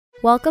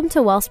Welcome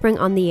to Wellspring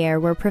on the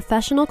Air, where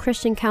professional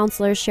Christian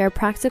counselors share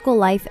practical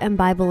life and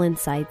Bible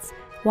insights.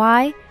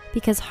 Why?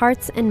 Because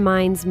hearts and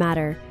minds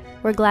matter.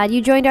 We're glad you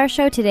joined our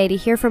show today to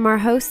hear from our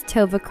host,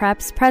 Tova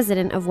Krebs,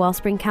 president of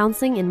Wellspring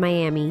Counseling in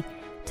Miami.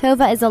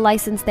 Tova is a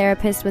licensed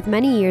therapist with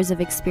many years of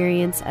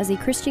experience as a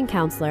Christian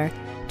counselor.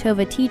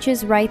 Tova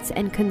teaches, writes,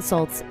 and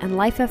consults, and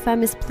Life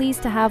FM is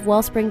pleased to have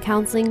Wellspring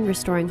Counseling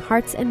restoring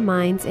hearts and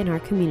minds in our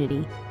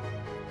community.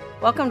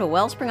 Welcome to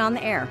Wellspring on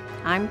the Air.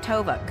 I'm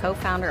Tova,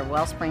 co-founder of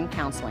Wellspring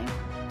Counseling.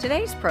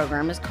 Today's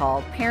program is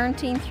called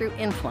Parenting Through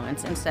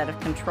Influence Instead of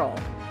Control.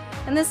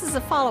 And this is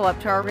a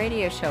follow-up to our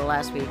radio show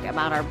last week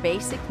about our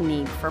basic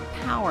need for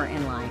power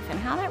in life and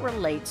how that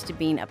relates to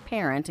being a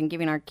parent and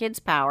giving our kids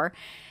power,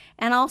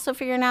 and also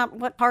figuring out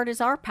what part is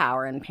our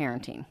power in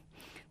parenting.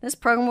 This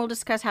program will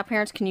discuss how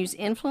parents can use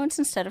influence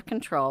instead of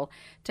control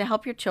to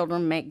help your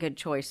children make good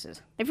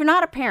choices. If you're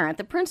not a parent,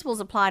 the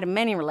principles apply to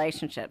many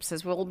relationships,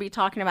 as we'll be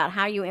talking about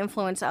how you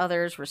influence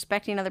others,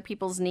 respecting other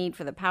people's need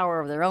for the power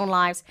of their own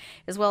lives,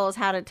 as well as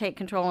how to take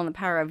control on the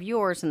power of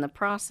yours in the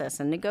process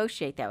and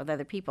negotiate that with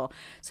other people.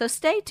 So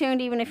stay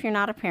tuned. Even if you're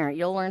not a parent,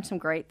 you'll learn some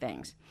great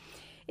things.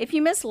 If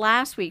you missed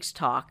last week's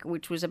talk,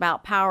 which was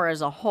about power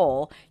as a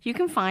whole, you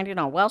can find it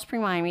on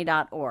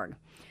wellspringmiami.org.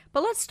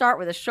 But let's start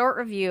with a short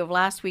review of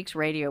last week's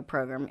radio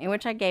program in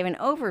which I gave an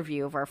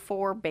overview of our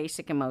 4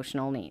 basic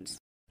emotional needs.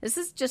 This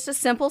is just a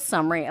simple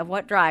summary of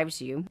what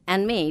drives you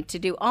and me to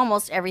do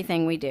almost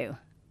everything we do.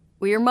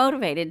 We are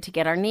motivated to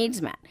get our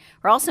needs met.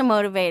 We're also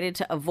motivated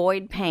to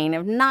avoid pain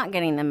of not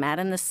getting them met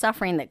and the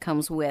suffering that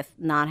comes with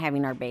not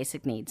having our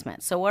basic needs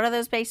met. So what are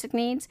those basic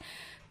needs?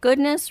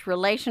 Goodness,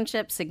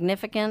 relationship,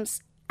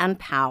 significance, and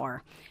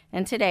power.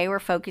 And today we're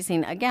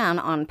focusing again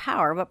on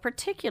power, but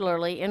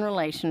particularly in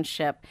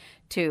relationship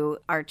to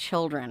our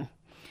children.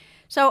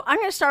 So I'm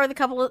going to start with a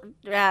couple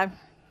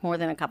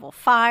of,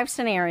 5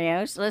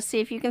 scenarios. Let's see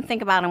if you can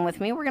think about them with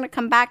me. We're going to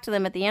come back to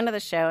them at the end of the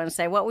show and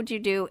say, what would you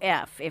do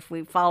if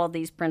we followed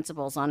these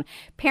principles on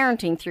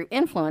parenting through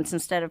influence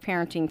instead of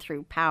parenting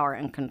through power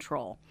and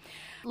control?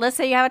 Let's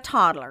say you have a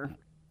toddler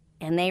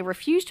and they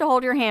refuse to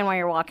hold your hand while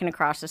you're walking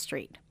across the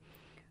street.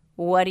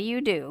 What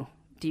do?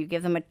 Do you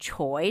give them a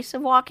choice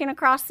of walking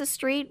across the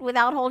street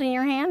without holding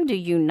your hand? Do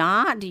you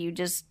not? Do you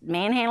just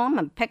manhandle them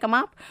and pick them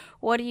up?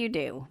 What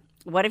do?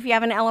 What if you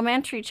have an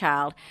elementary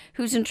child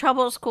who's in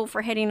trouble at school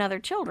for hitting other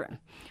children?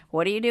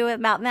 What do you do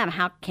about them?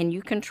 How can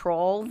you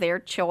control their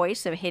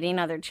choice of hitting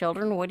other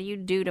children? What do you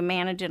do to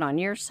manage it on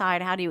your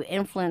side? How do you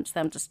influence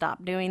them to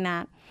stop doing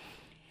that?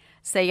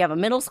 Say you have a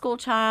middle school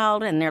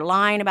child and they're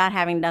lying about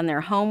having done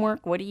their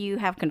homework. What do you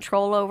have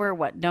control over?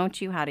 What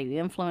don't you? How do you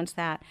influence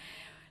that?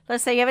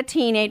 Let's say you have a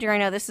teenager. I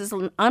know this is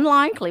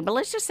unlikely, but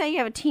let's just say you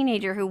have a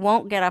teenager who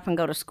won't get up and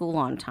go to school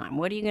on time.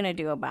 What are you going to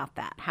do about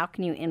that? How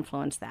can you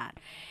influence that?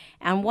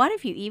 And what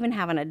if you even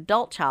have an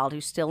adult child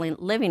who's still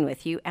living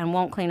with you and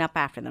won't clean up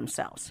after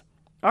themselves?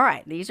 All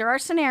right, these are our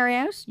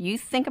scenarios. You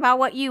think about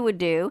what you would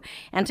do,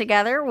 and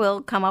together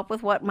we'll come up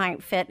with what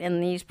might fit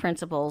in these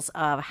principles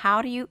of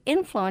how do you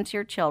influence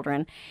your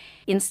children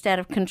instead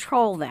of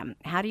control them?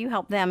 How do you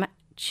help them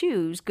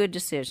choose good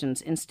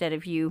decisions instead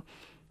of you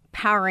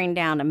powering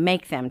down to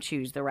make them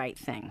choose the right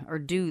thing or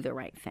do the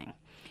right thing?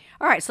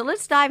 All right, so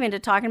let's dive into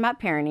talking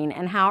about parenting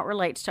and how it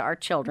relates to our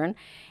children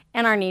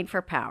and our need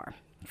for power.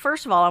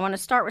 First of all, I want to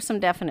start with some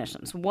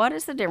definitions. What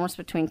is the difference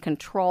between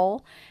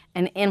control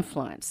and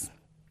influence?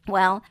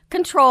 Well,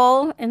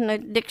 control in the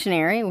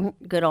dictionary,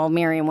 good old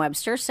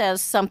Merriam-Webster, says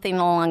something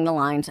along the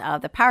lines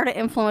of the power to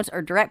influence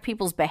or direct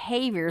people's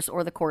behaviors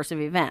or the course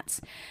of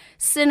events.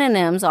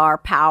 Synonyms are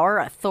power,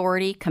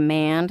 authority,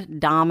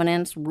 command,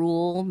 dominance,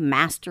 rule,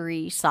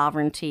 mastery,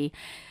 sovereignty.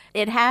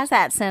 It has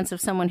that sense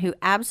of someone who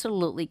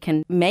absolutely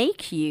can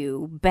make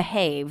you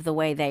behave the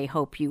way they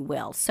hope you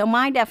will. So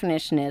my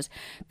definition is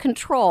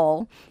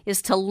control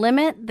is to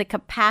limit the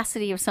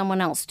capacity of someone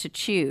else to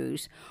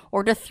choose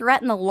or to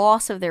threaten the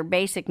loss of their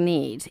basic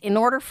needs in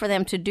order for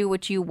them to do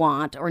what you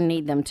want or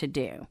need them to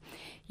do.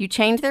 You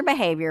change their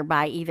behavior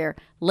by either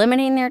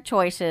limiting their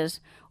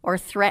choices or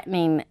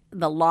threatening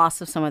the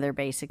loss of some of their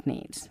basic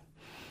needs.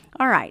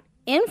 All right.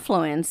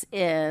 Influence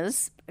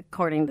is,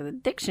 according to the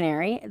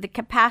dictionary, the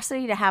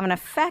capacity to have an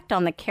effect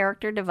on the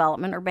character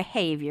development or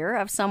behavior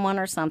of someone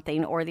or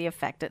something or the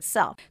effect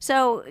itself.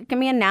 So it can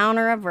be a noun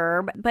or a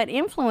verb, but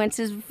influence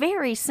is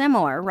very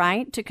similar,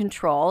 right, to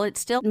control. It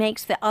still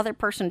makes the other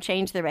person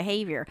change their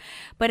behavior,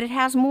 but it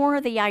has more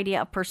of the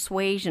idea of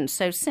persuasion.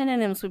 So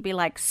synonyms would be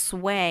like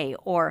sway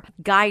or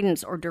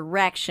guidance or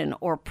direction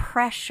or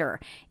pressure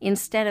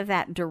instead of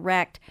that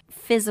direct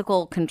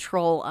physical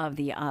control of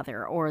the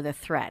other or the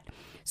threat.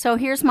 So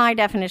here's my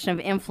definition of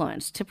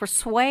influence: to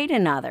persuade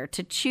another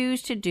to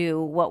choose to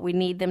do what we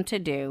need them to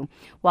do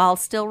while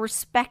still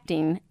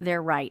respecting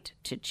their right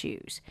to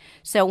choose.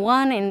 So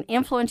one, in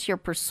influence, you're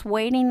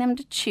persuading them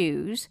to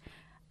choose,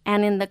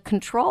 and in the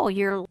control,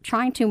 you're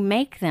trying to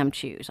make them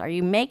choose. Are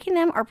you making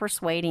them or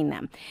persuading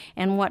them?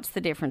 And what's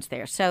the difference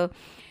there? So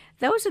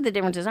those are the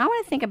differences. I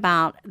want to think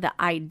about the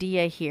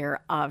idea here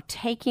of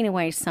taking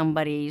away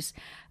somebody's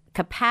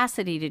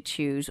capacity to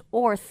choose,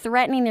 or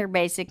threatening their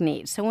basic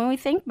needs. So when we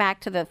think back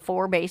to the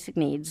 4 basic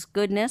needs,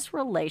 goodness,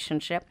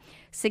 relationship,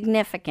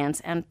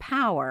 significance, and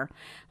power,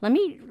 let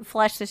me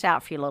flesh this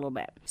out for you a little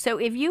bit. So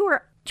if you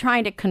were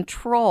trying to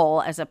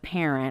control as a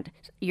parent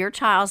your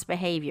child's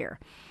behavior,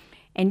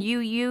 and you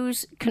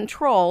use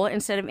control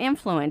instead of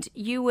influence,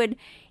 you would,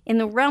 in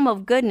the realm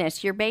of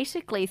goodness, you're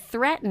basically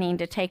threatening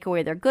to take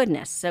away their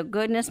goodness. So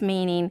goodness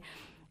meaning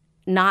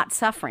not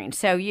suffering.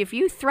 So if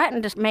you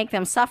threaten to make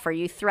them suffer,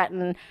 you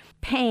threaten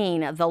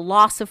pain, the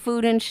loss of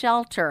food and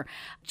shelter,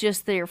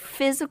 just their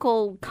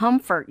physical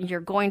comfort, you're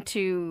going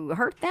to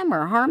hurt them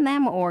or harm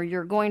them, or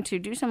you're going to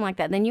do something like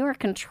that, then you are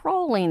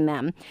controlling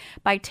them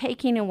by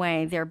taking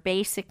away their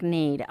basic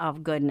need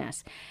of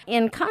goodness.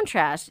 In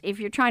contrast, if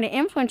you're trying to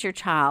influence your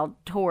child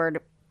toward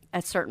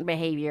a certain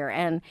behavior,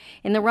 and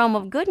in the realm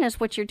of goodness,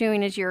 what you're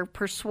doing is you're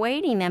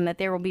persuading them that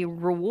there will be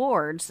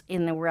rewards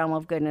in the realm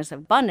of goodness,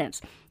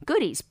 abundance,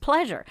 goodies,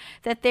 pleasure,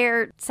 that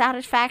their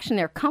satisfaction,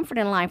 their comfort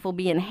in life will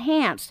be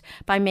enhanced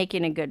by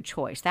making a good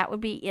choice. That would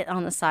be it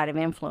on the side of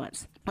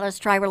influence. Let's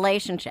try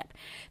relationship.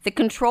 The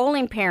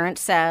controlling parent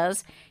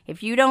says,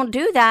 if you don't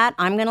do that,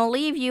 I'm going to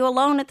leave you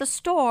alone at the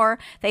store.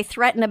 They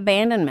threaten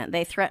abandonment.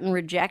 They threaten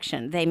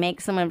rejection. They make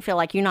someone feel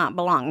like you not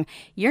belong.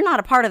 You're not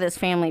a part of this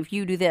family if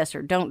you do this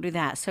or don't do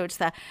that. So it's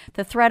the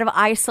threat of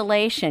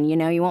isolation. You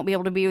know, you won't be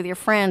able to be with your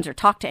friends or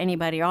talk to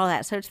anybody, all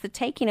that. So it's the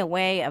taking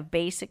away of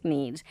basic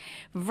needs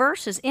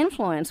versus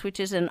influence, which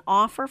is an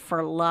offer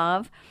for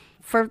love,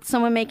 for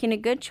someone making a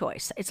good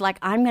choice. It's like,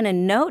 I'm going to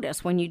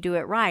notice when you do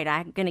it right.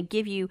 I'm going to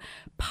give you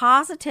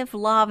positive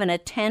love and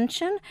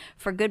attention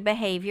for good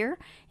behavior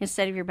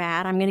instead of your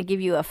bad. I'm going to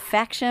give you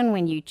affection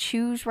when you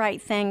choose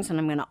right things, and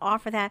I'm going to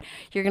offer that.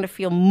 You're going to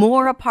feel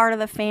more a part of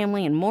the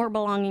family and more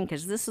belonging,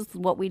 because this is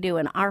what we do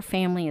in our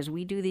family, is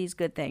we do these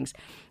good things.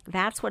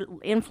 That's what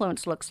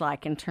influence looks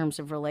like in terms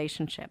of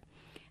relationship.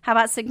 How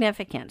about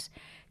significance?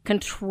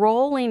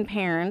 Controlling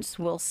parents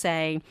will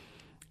say,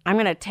 I'm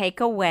going to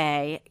take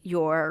away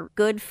your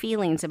good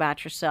feelings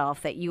about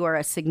yourself, that you are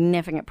a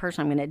significant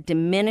person. I'm going to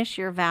diminish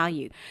your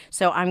value.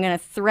 So I'm going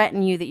to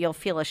threaten you that you'll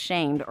feel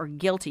ashamed or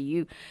guilty.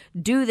 You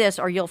do this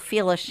or you'll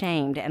feel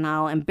ashamed, and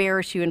I'll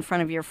embarrass you in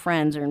front of your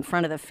friends or in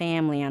front of the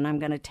family, and I'm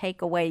going to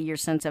take away your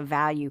sense of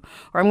value,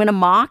 or I'm going to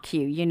mock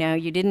you. You know,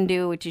 you didn't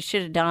do what you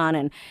should have done,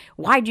 and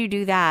why'd you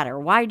do that, or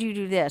why'd you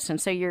do this?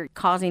 And so you're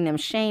causing them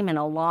shame and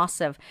a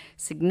loss of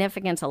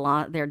significance.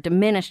 They're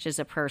diminished as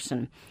a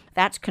person.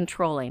 That's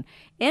controlling.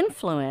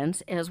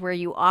 Influence is where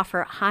you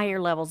offer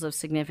higher levels of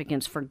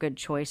significance for good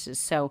choices.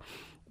 So,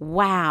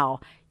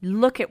 wow,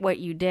 look at what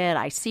you did.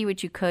 I see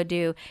what you could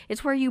do.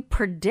 It's where you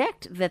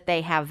predict that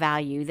they have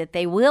value, that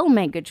they will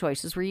make good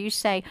choices, where you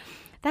say,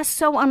 that's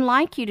so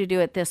unlike you to do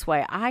it this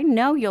way. I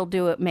know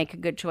you'll make a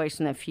good choice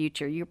in the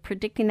future. You're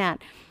predicting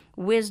that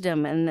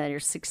wisdom and their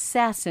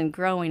success in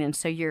growing, and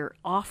so you're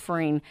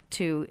offering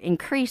to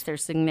increase their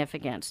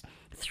significance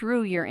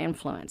through your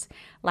influence.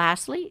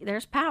 Lastly,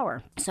 there's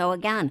power. So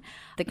again,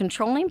 the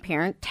controlling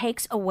parent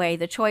takes away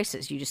the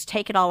choices. You just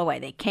take it all away.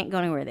 They can't go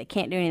anywhere. They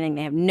can't do anything.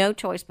 They have no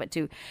choice but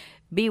to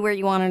be where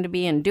you want them to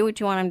be and do what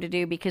you want them to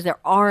do, because there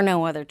are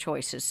no other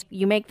choices.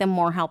 You make them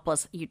more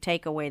helpless. You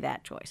take away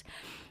that choice.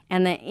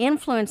 And the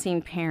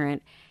influencing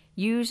parent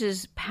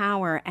uses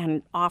power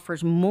and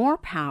offers more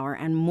power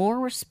and more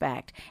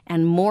respect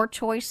and more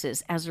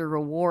choices as a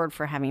reward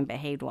for having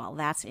behaved well.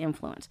 That's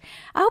influence.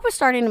 I hope it's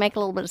starting to make a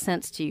little bit of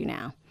sense to you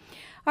now.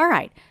 All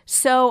right,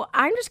 so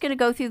I'm just going to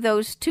go through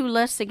those 2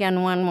 lists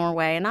again one more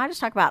way, and I'll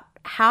just talk about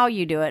how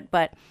you do it,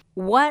 but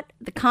what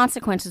the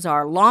consequences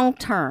are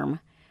long-term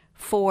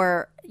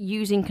for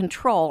using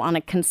control on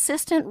a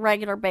consistent,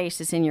 regular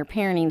basis in your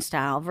parenting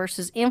style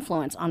versus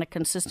influence on a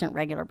consistent,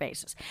 regular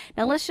basis.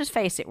 Now, let's just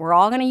face it, we're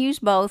all going to use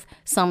both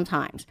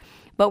sometimes.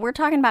 But we're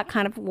talking about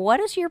kind of what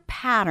is your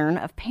pattern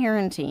of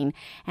parenting,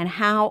 and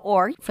how,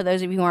 or for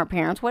those of you who aren't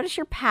parents, what is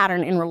your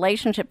pattern in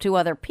relationship to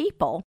other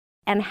people?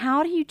 And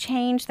how do you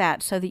change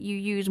that so that you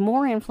use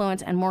more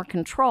influence and more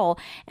control?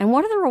 And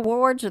what are the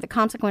rewards or the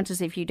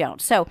consequences if you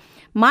don't? So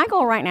my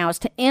goal right now is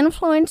to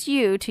influence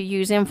you to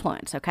use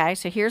influence, okay?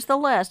 So here's the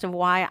list of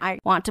why I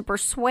want to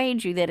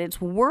persuade you that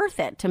it's worth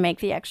it to make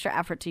the extra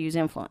effort to use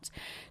influence.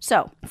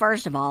 So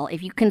first of all,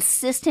 if you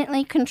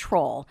consistently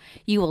control,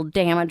 you will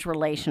damage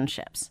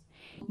relationships.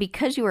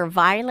 Because you are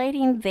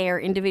violating their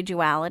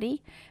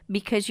individuality,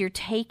 because you're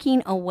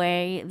taking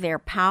away their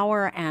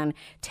power and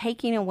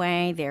taking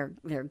away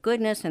their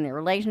goodness and their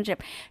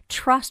relationship,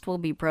 trust will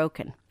be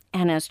broken.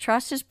 And as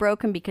trust is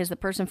broken because the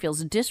person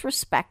feels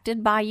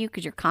disrespected by you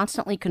because you're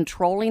constantly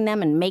controlling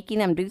them and making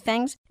them do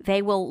things,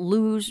 they will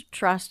lose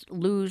trust,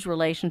 lose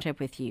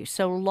relationship with you.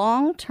 So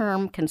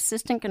long-term,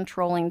 consistent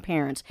controlling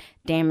parents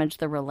damage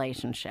the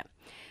relationship.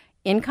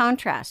 In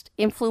contrast,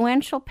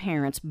 influential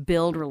parents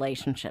build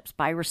relationships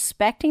by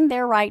respecting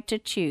their right to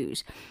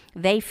choose.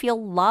 They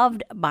feel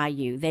loved by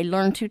you. They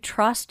learn to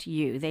trust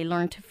you. They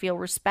learn to feel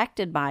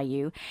respected by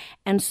you.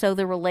 And so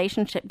the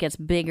relationship gets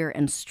bigger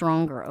and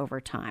stronger over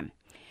time.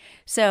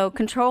 So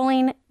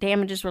controlling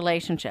damages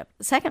relationship.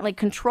 Secondly,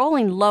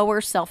 controlling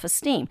lowers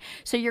self-esteem.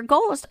 So your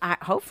goal is,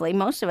 hopefully,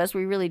 most of us,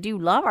 we really do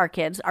love our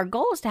kids. Our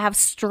goal is to have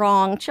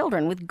strong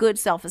children with good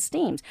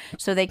self-esteem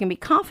so they can be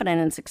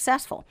confident and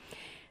successful.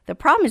 The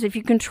problem is if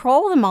you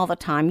control them all the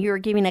time, you're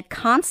giving a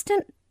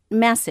constant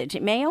message.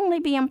 It may only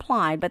be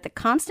implied, but the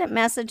constant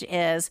message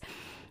is,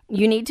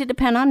 you need to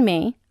depend on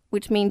me,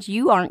 which means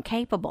you aren't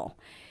capable.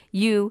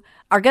 You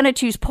are going to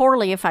choose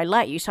poorly if I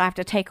let you, so I have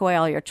to take away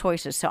all your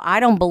choices. So I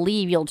don't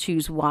believe you'll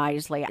choose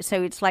wisely.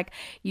 So it's like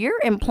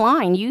you're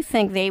implying you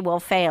think they will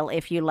fail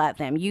if you let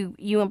them.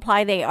 You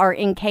imply they are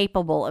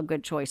incapable of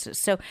good choices.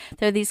 So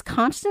there are these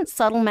constant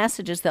subtle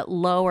messages that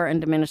lower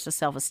and diminish the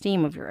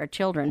self-esteem of your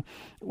children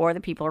or the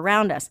people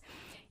around us.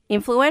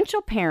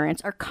 Influential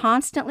parents are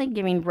constantly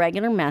giving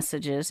regular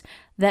messages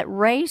that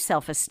raise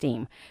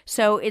self-esteem.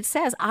 So it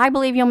says, I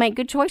believe you'll make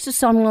good choices,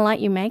 so I'm going to let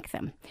you make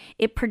them.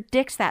 It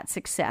predicts that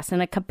success and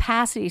a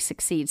capacity to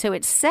succeed. So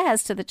it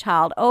says to the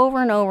child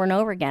over and over and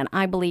over again,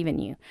 I believe in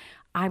you.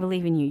 I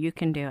believe in you. You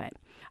can do it.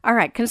 All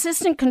right,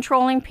 consistent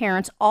controlling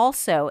parents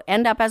also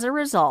end up as a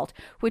result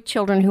with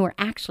children who are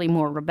actually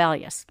more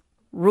rebellious.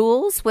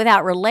 Rules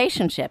without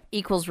relationship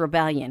equals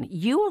rebellion.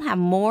 You will have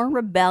more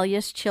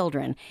rebellious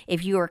children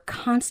if you are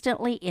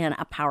constantly in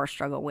a power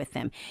struggle with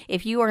them.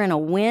 If you are in a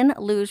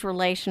win-lose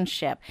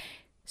relationship,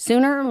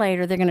 sooner or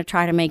later they're going to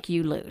try to make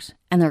you lose,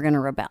 and they're going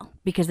to rebel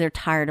because they're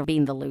tired of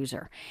being the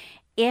loser.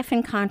 If,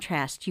 in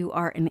contrast, you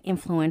are an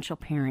influential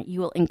parent, you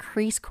will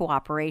increase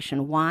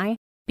cooperation. Why?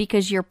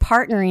 Because you're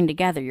partnering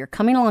together. You're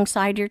coming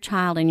alongside your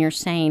child and you're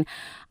saying,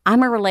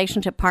 I'm a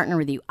relationship partner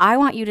with you. I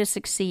want you to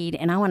succeed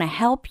and I want to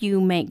help you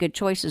make good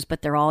choices,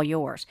 but they're all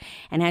yours.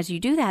 And as you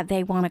do that,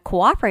 they want to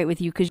cooperate with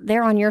you because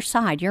they're on your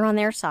side. You're on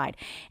their side.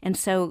 And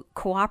so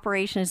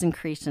cooperation is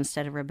increased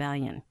instead of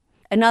rebellion.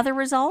 Another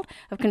result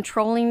of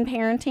controlling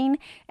parenting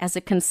as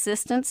a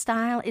consistent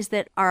style is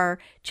that our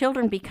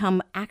children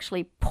become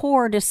actually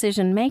poor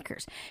decision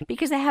makers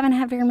because they haven't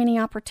had very many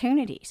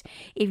opportunities.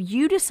 If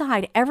you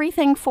decide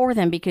everything for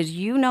them because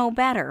you know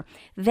better,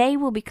 they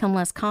will become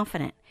less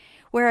confident.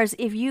 Whereas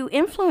if you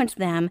influence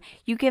them,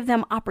 you give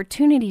them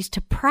opportunities to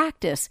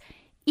practice,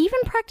 even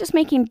practice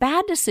making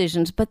bad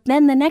decisions, but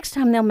then the next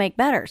time they'll make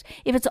better.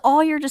 If it's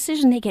all your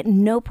decision, they get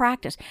no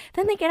practice.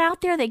 Then they get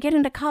out there, they get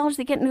into college,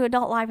 they get into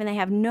adult life, and they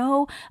have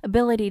no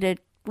ability to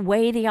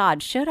weigh the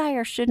odds. Should I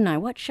or shouldn't I?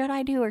 What should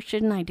I do or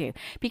shouldn't I do?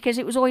 Because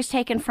it was always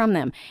taken from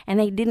them, and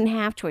they didn't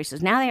have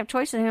choices. Now they have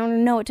choices, and they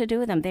don't know what to do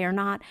with them. They are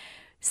not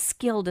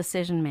skilled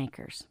decision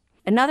makers.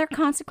 Another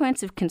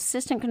consequence of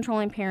consistent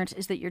controlling parents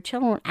is that your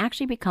children will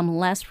actually become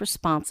less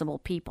responsible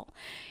people.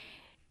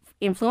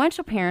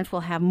 Influential parents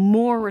will have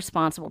more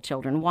responsible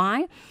children.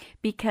 Why?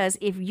 Because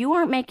if you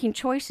aren't making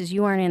choices,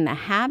 you aren't in the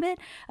habit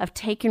of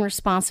taking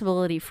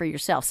responsibility for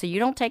yourself. So you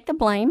don't take the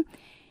blame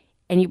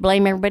and you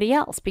blame everybody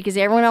else because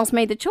everyone else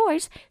made the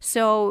choice,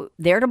 so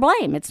they're to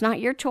blame. It's not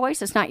your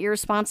choice. It's not your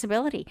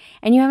responsibility.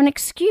 And you have an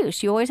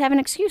excuse. You always have an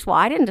excuse. Well,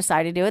 I didn't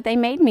decide to do it. They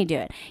made me do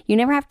it. You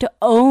never have to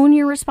own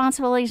your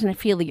responsibilities and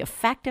feel the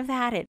effect of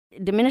that. It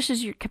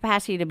diminishes your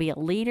capacity to be a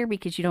leader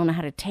because you don't know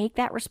how to take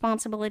that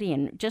responsibility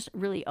and just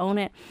really own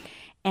it.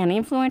 And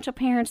influential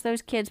parents,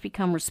 those kids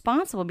become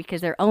responsible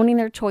because they're owning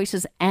their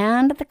choices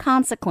and the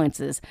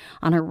consequences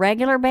on a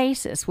regular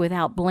basis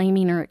without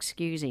blaming or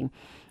excusing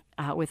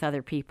with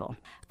other people.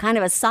 Kind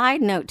of a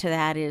side note to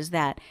that is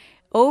that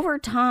over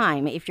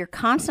time, if you're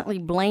constantly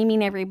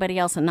blaming everybody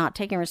else and not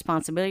taking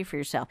responsibility for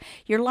yourself,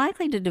 you're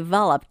likely to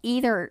develop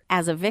either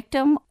as a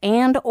victim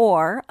and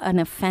or an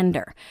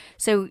offender.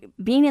 So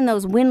being in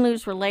those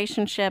win-lose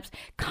relationships,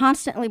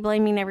 constantly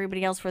blaming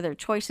everybody else for their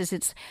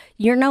choices,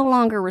 you're no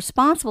longer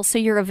responsible, so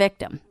you're a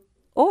victim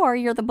or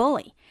you're the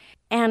bully.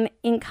 And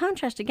in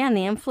contrast, again,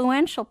 the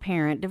influential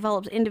parent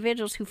develops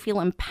individuals who feel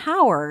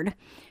empowered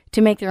to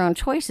make their own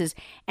choices,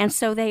 and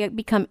so they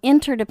become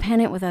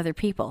interdependent with other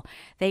people.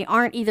 They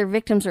aren't either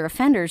victims or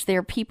offenders.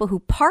 They're people who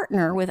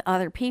partner with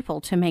other people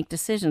to make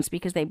decisions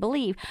because they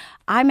believe,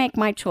 I make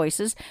my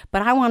choices,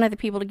 but I want other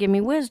people to give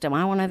me wisdom.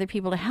 I want other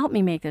people to help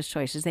me make those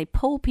choices. They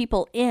pull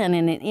people in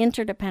an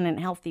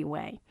interdependent, healthy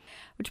way,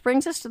 which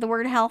brings us to the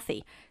word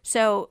healthy.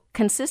 So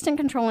consistent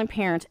controlling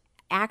parents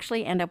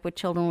actually end up with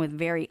children with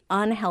very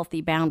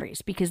unhealthy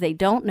boundaries because they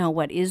don't know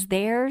what is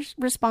their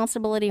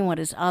responsibility and what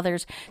is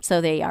others. So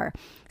they are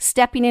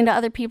stepping into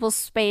other people's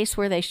space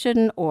where they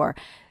shouldn't or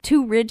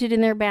too rigid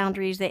in their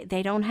boundaries.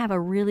 They don't have a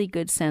really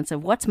good sense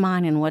of what's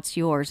mine and what's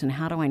yours and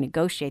how do I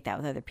negotiate that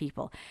with other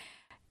people.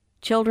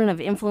 Children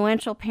of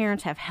influential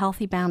parents have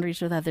healthy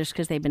boundaries with others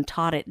because they've been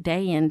taught it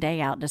day in,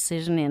 day out,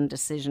 decision in,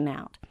 decision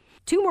out.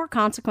 Two more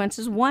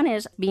consequences. One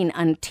is being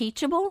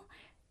unteachable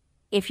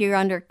if you're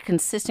under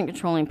consistent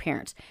controlling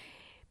parents,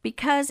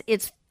 because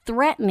it's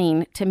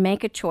threatening to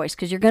make a choice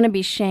because you're going to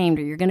be shamed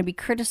or you're going to be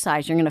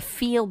criticized, you're going to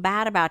feel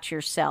bad about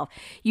yourself.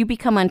 You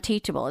become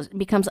unteachable. It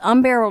becomes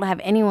unbearable to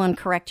have anyone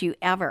correct you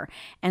ever.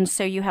 And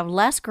so you have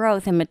less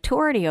growth and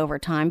maturity over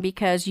time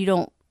because you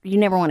don't you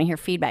never want to hear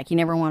feedback. You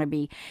never want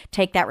to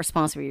take that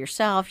responsibility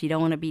yourself. You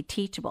don't want to be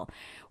teachable.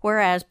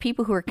 Whereas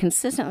people who are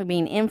consistently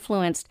being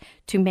influenced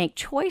to make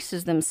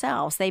choices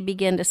themselves, they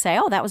begin to say,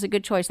 oh, that was a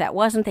good choice, that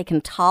wasn't. They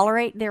can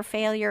tolerate their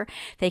failure.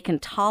 They can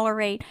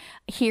tolerate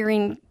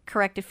hearing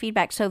corrective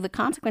feedback. So the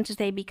consequences,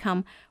 they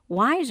become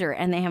wiser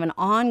and they have an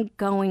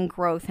ongoing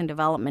growth and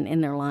development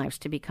in their lives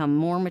to become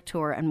more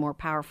mature and more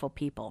powerful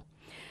people.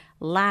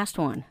 Last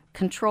one,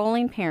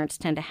 controlling parents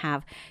tend to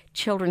have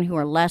children who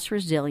are less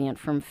resilient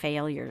from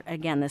failure.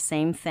 Again, the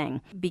same thing.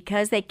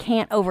 Because they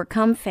can't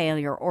overcome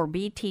failure or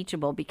be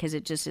teachable because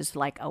it just is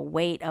like a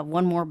weight of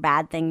one more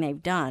bad thing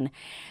they've done,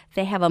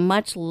 they have a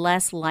much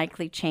less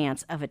likely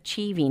chance of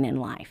achieving in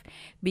life,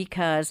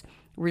 because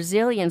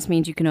resilience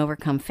means you can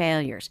overcome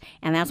failures.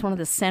 And that's one of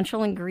the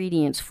central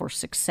ingredients for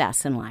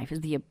success in life,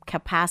 is the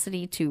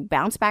capacity to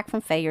bounce back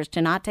from failures,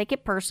 to not take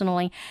it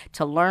personally,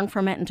 to learn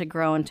from it and to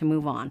grow and to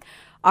move on.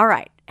 All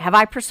right, have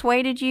I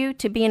persuaded you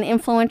to be an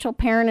influential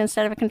parent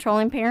instead of a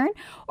controlling parent,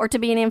 or to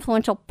be an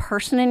influential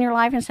person in your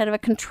life instead of a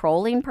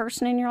controlling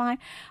person in your life?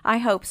 I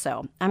hope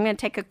so. I'm going to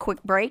take a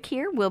quick break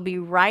here. We'll be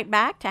right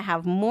back to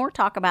have more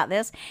talk about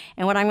this.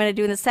 And what I'm going to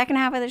do in the second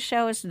half of the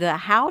show is the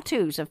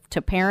how-tos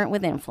to parent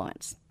with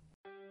influence.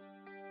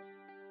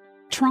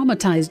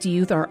 Traumatized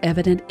youth are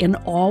evident in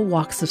all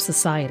walks of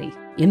society,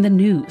 in the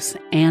news,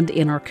 and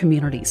in our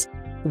communities.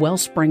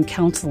 Wellspring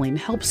Counseling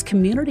helps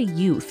community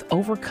youth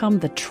overcome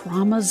the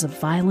traumas of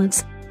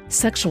violence,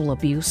 sexual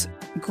abuse,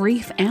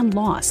 grief, and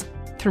loss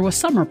through a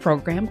summer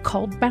program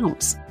called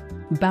Bounce.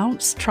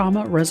 Bounce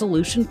Trauma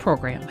Resolution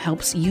Program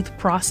helps youth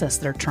process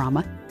their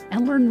trauma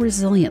and learn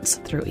resilience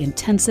through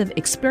intensive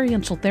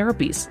experiential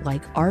therapies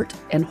like art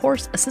and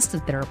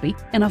horse-assisted therapy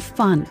in a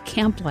fun,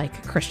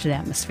 camp-like Christian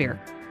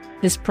atmosphere.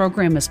 This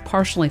program is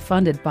partially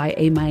funded by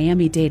a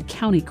Miami-Dade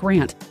County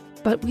grant,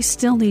 but we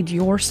still need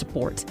your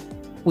support.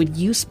 Would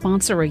you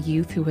sponsor a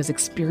youth who has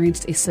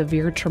experienced a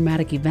severe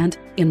traumatic event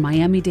in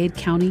Miami-Dade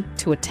County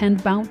to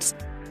attend Bounce?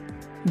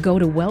 Go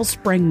to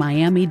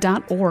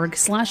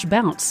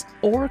wellspringmiami.org/bounce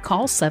or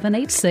call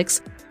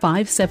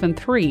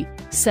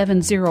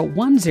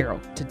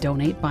 786-573-7010 to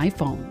donate by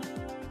phone.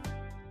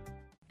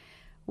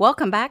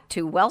 Welcome back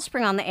to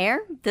Wellspring on the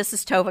Air. This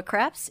is Tova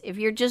Krebs. If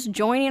you're just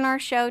joining our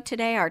show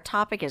today, our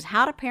topic is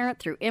how to parent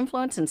through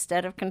influence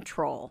instead of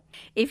control.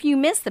 If you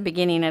missed the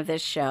beginning of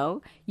this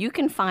show, you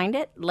can find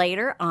it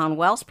later on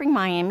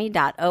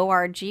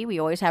wellspringmiami.org. We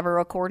always have a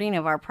recording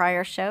of our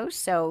prior shows,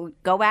 so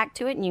go back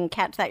to it and you can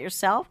catch that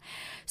yourself.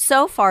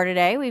 So far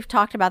today, we've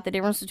talked about the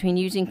difference between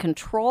using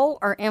control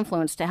or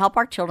influence to help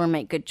our children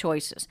make good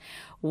choices,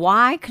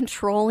 why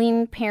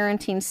controlling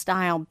parenting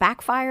style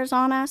backfires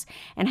on us,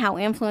 and how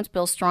influence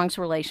builds strong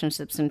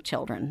relationships in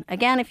children.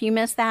 Again, if you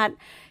missed that,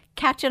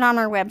 catch it on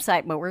our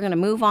website, but we're going to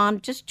move on.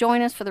 Just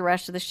join us for the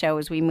rest of the show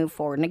as we move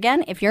forward. And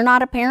again, if you're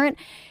not a parent,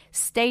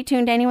 stay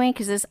tuned anyway,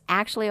 because this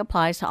actually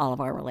applies to all of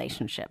our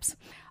relationships.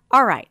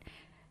 All right.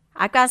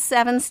 I've got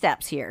 7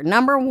 steps here.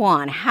 Number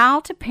 1, how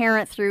to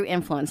parent through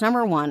influence.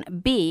 Number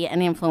 1, be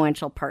an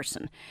influential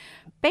person.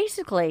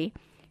 Basically,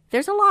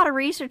 there's a lot of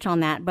research on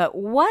that, but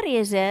what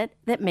is it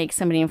that makes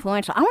somebody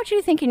influential? I want you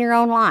to think in your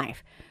own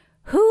life.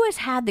 Who has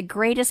had the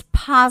greatest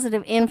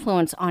positive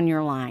influence on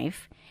your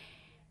life,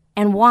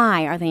 and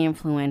why are they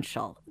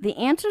influential? The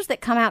answers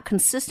that come out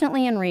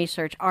consistently in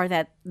research are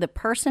that the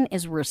person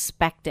is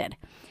respected.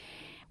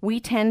 We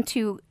tend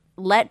to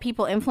let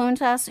people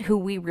influence us who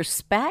we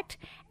respect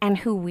and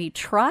who we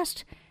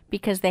trust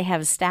because they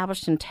have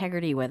established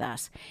integrity with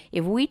us.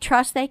 If we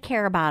trust they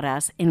care about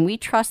us and we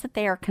trust that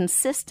they are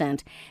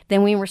consistent,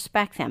 then we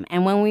respect them.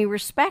 And when we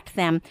respect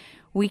them,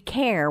 we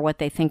care what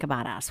they think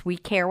about us. We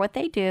care what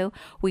they do.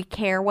 We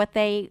care what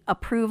they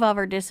approve of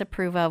or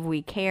disapprove of.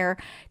 We care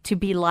to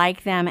be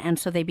like them, and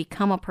so they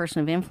become a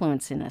person of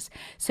influence in us.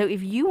 So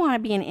if you want to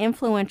be an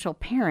influential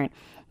parent,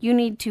 you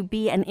need to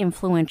be an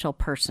influential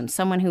person,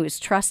 someone who is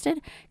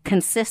trusted,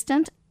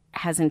 consistent,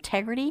 has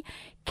integrity,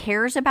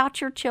 cares about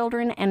your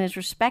children, and is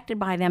respected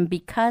by them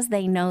because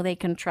they know they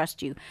can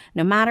trust you.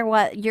 No matter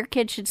what, your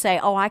kid should say,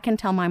 oh, I can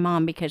tell my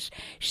mom because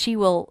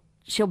she'll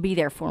be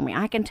there for me.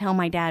 I can tell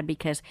my dad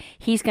because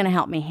he's going to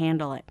help me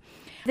handle it.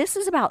 This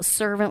is about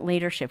servant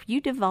leadership.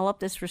 You develop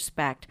this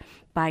respect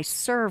by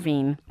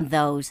serving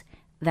those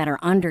that are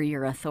under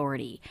your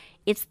authority.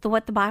 It's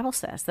what the Bible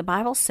says. The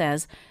Bible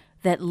says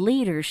that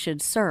leaders should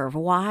serve.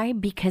 Why?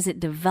 Because it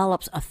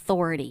develops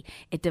authority.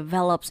 It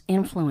develops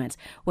influence.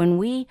 When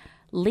we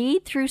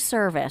lead through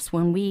service,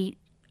 when we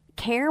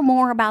care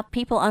more about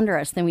people under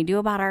us than we do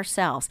about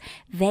ourselves,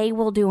 they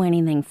will do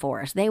anything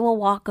for us. They will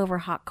walk over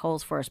hot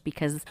coals for us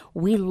because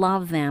we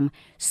love them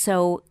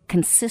so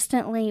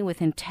consistently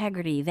with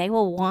integrity. They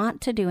will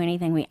want to do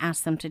anything we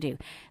ask them to do.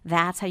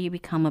 That's how you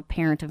become a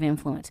parent of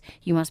influence.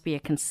 You must be a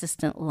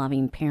consistent,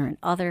 loving parent,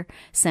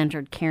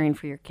 other-centered, caring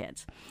for your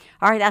kids.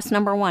 All right, that's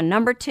number 1.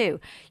 Number 2,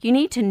 you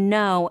need to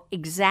know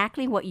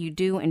exactly what you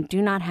do and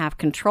do not have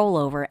control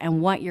over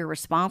and what you're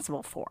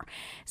responsible for.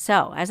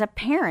 So, as a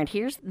parent,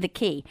 here's the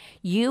key.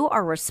 You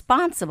are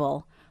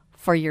responsible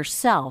for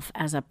yourself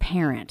as a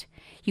parent.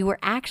 You are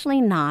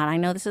actually not, I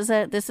know this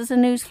is a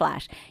news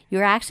flash,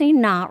 you're actually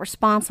not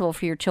responsible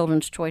for your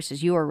children's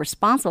choices. You are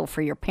responsible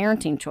for your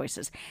parenting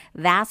choices.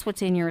 That's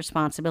what's in your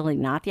responsibility,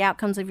 not the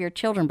outcomes of your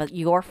children, but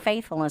your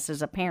faithfulness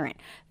as a parent.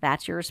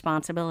 That's your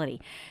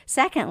responsibility.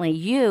 Secondly,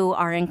 you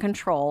are in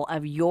control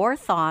of your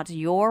thoughts,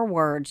 your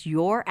words,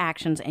 your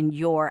actions, and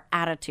your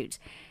attitudes.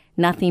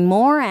 Nothing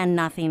more and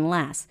nothing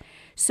less.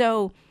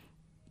 So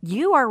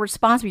you are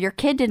responsible. Your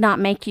kid did not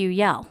make you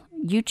yell.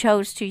 You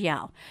chose to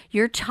yell.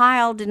 Your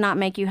child did not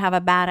make you have a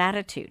bad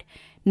attitude,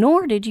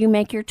 nor did you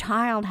make your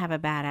child have a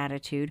bad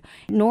attitude,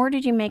 nor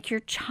did you make your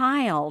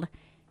child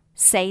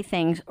say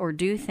things or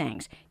do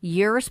things.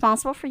 You're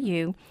responsible for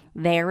you.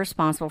 They're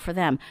responsible for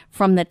them.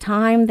 From the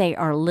time they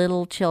are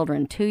little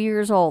children, 2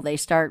 years old, they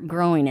start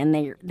growing, and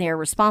their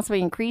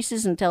responsibility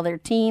increases until they're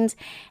teens,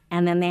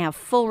 and then they have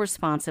full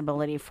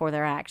responsibility for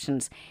their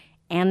actions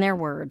and their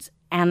words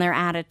and their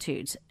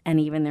attitudes and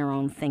even their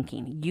own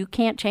thinking. You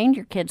can't change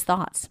your kids'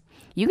 thoughts.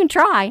 You can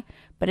try,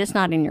 but it's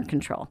not in your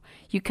control.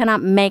 You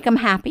cannot make them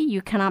happy.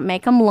 You cannot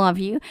make them love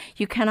you.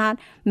 You cannot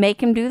make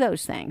them do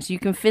those things. You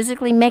can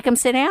physically make them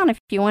sit down if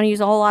you want to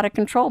use a whole lot of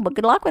control, but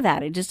good luck with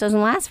that. It just doesn't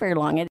last very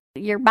long.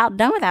 You're about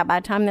done with that by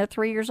the time they're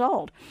 3 years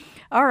old.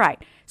 All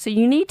right, so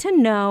you need to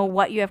know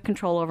what you have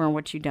control over and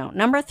what you don't.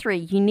 Number 3,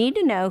 you need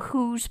to know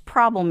whose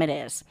problem it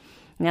is.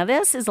 Now,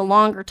 this is a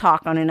longer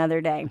talk on another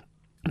day,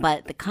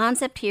 but the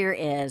concept here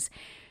is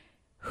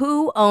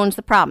who owns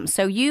the problem.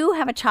 So you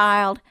have a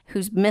child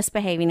who's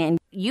misbehaving and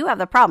you have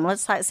the problem.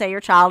 Let's say your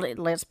child,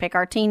 let's pick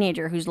our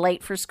teenager who's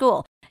late for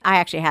school. I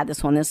actually had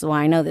this one. This is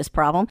why I know this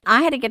problem.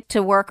 I had to get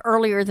to work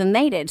earlier than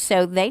they did,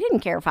 so they didn't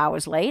care if I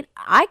was late.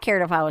 I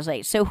cared if I was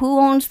late. So who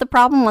owns the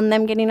problem on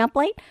them getting up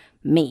late?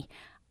 Me.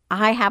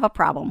 I have a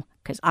problem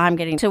because I'm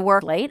getting to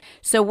work late.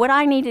 So what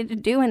I needed to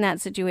do in that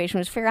situation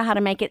was figure out how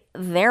to make it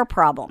their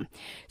problem.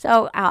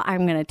 So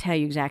I'm going to tell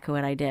you exactly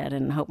what I did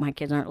and hope my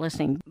kids aren't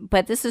listening.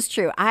 But this is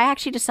true. I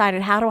actually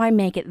decided, how do I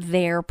make it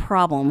their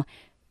problem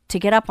to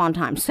get up on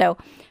time? So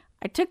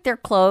I took their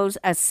clothes,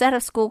 a set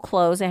of school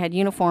clothes. They had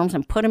uniforms,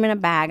 and put them in a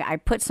bag. I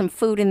put some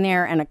food in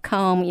there and a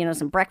comb,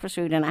 some breakfast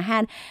food, and I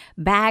had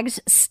bags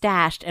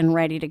stashed and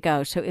ready to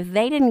go. So if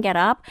they didn't get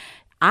up,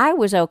 I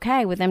was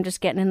okay with them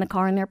just getting in the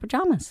car in their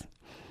pajamas.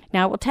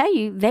 Now, I will tell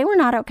you, they were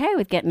not okay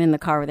with getting in the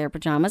car with their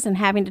pajamas and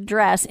having to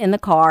dress in the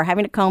car,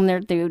 having to comb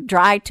their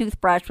dry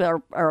toothbrush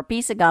or a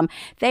piece of gum.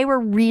 They were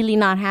really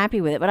not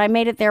happy with it, but I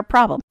made it their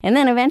problem. And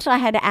then eventually I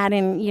had to add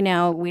in,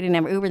 we didn't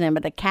have Uber then,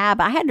 but the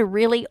cab. I had to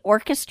really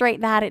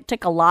orchestrate that. It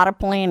took a lot of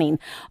planning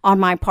on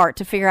my part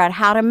to figure out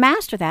how to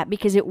master that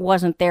because it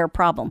wasn't their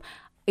problem.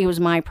 It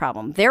was my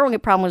problem. Their only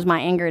problem was my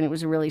anger, and it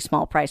was a really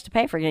small price to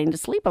pay for getting to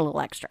sleep a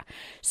little extra.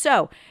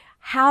 So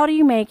how do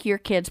you make your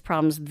kids'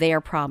 problems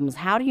their problems?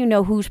 How do you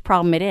know whose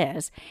problem it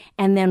is?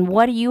 And then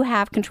what do you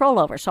have control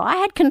over? So I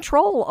had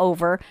control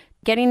over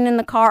getting in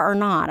the car or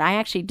not. I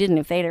actually didn't.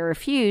 If they'd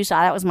refused,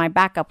 that was my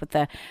backup with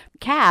the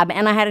cab,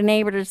 and I had a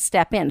neighbor to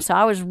step in. So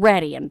I was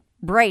ready and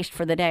braced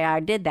for the day I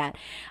did that.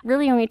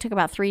 Really only took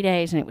about 3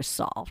 days, and it was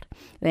solved.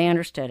 They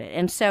understood it.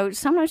 And so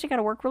sometimes you got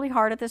to work really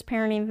hard at this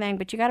parenting thing,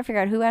 but you got to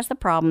figure out who has the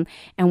problem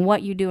and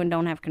what you do and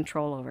don't have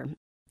control over.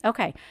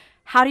 Okay.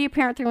 How do you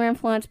parent through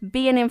influence?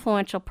 Be an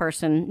influential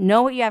person.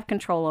 Know what you have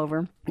control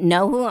over.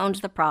 Know who owns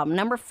the problem.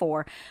 Number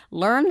 4,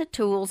 learn the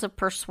tools of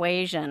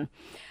persuasion.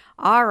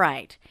 All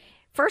right.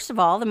 First of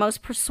all, the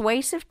most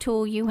persuasive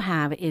tool you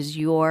have is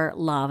your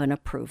love and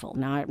approval.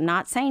 Now, I'm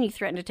not saying you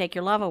threaten to take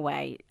your love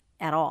away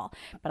at all,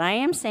 but I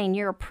am saying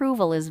your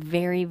approval is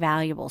very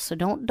valuable. So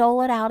don't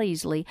dole it out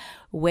easily.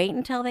 Wait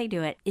until they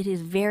do it. It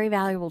is very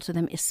valuable to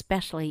them,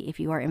 especially if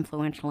you are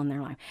influential in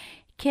their life.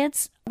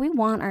 Kids, we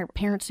want our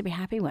parents to be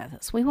happy with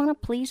us. We want to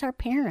please our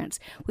parents.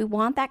 We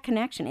want that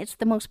connection. It's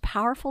the most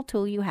powerful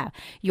tool you have.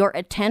 Your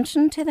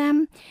attention to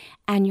them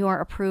and your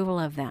approval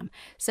of them.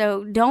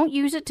 So don't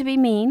use it to be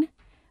mean,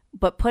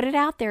 but put it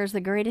out there as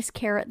the greatest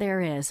carrot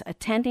there is,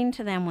 attending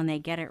to them when they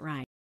get it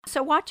right.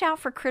 So watch out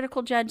for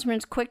critical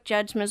judgments, quick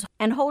judgments,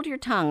 and hold your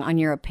tongue on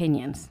your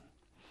opinions.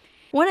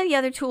 One of the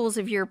other tools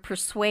of your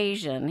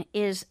persuasion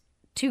is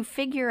to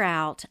figure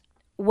out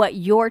what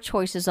your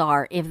choices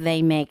are if they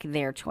make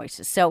their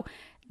choices. So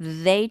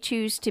they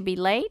choose to be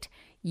late,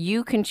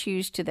 you can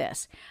choose to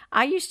this.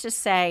 I used to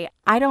say,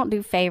 I don't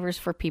do favors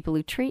for people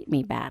who treat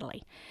me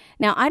badly.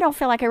 Now, I don't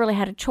feel like I really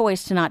had a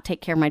choice to not take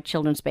care of my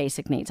children's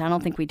basic needs. I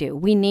don't think we do.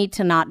 We need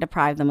to not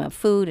deprive them of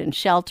food and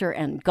shelter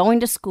and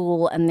going to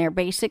school and their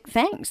basic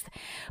things.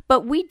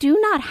 But we do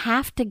not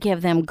have to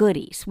give them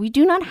goodies. We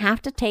do not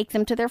have to take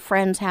them to their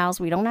friend's house.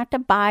 We don't have to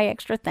buy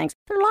extra things.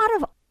 There are a lot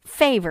of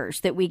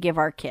favors that we give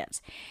our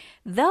kids.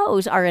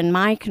 Those are in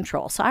my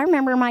control. So I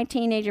remember my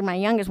teenager, my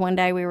youngest, one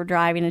day we were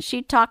driving and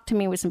she talked to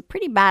me with some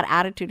pretty bad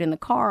attitude in the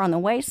car on the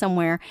way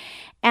somewhere.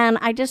 And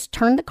I just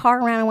turned the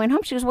car around and went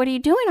home. She goes, "What are you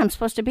doing? I'm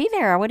supposed to be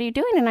there. What are you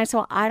doing?" And I said,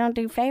 "Well, I don't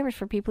do favors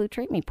for people who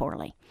treat me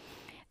poorly."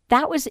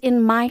 That was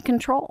in my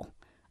control.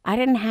 I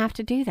didn't have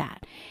to do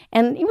that.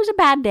 And it was a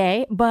bad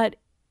day, but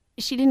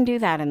she didn't do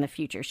that in the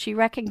future. She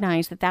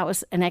recognized that that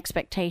was an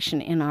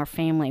expectation in our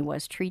family,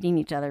 was treating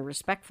each other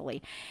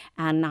respectfully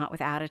and not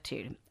with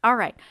attitude. All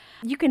right.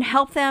 You can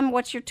help them.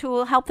 What's your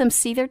tool? Help them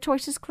see their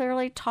choices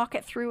clearly. Talk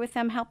it through with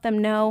them. Help them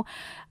know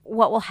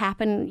what will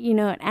happen,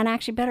 and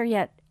actually better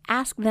yet,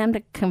 ask them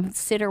to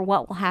consider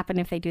what will happen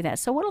if they do that.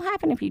 So what will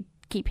happen if you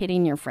keep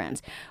hitting your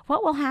friends?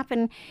 What will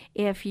happen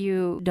if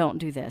you don't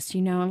do this?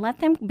 And let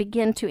them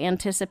begin to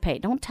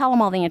anticipate. Don't tell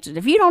them all the answers.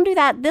 If you don't do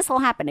that, this will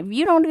happen. If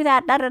you don't do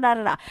that,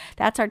 da-da-da-da-da.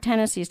 That's our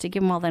tendency, is to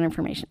give them all that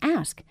information.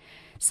 Ask.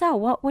 So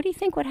what do you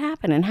think would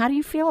happen, and how do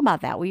you feel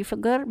about that? Will you feel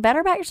better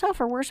about yourself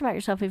or worse about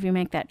yourself if you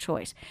make that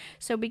choice?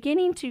 So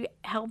beginning to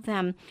help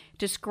them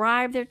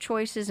describe their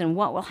choices and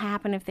what will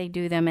happen if they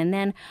do them. And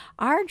then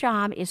our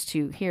job is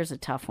to, here's a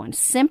tough one,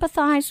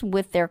 sympathize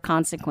with their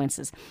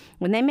consequences.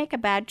 When they make a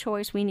bad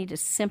choice, we need to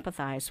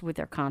sympathize with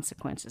their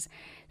consequences.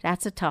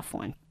 That's a tough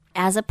one.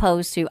 As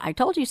opposed to, I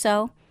told you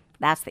so.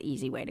 That's the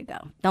easy way to go.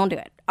 Don't do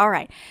it. All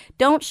right.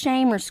 Don't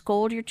shame or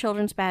scold your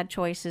children's bad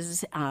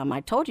choices.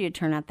 I told you it'd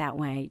turn out that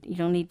way. You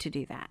don't need to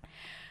do that.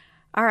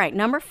 All right,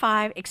 number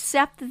 5,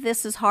 accept that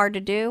this is hard to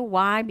do.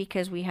 Why?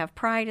 Because we have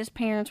pride as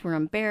parents. We're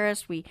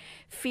embarrassed. We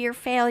fear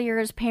failure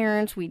as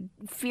parents. We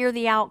fear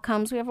the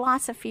outcomes. We have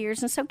lots of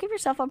fears. And so give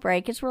yourself a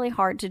break. It's really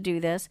hard to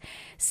do this.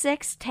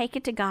 6, take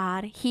it to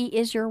God. He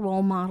is your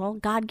role model.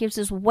 God gives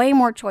us way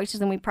more choices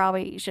than we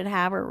probably should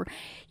have, or,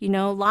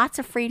 lots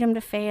of freedom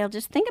to fail.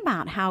 Just think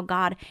about how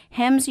God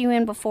hems you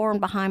in before and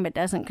behind, but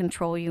doesn't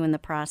control you in the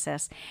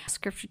process.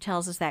 Scripture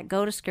tells us that.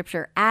 Go to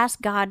Scripture. Ask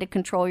God to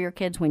control your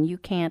kids when you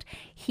can't.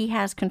 He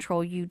has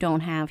control you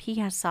don't have. He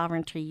has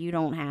sovereignty you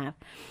don't have.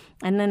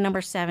 And then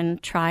number 7,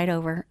 try it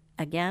over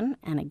again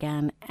and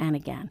again and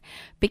again.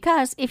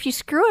 Because if you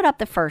screw it up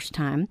the first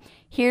time,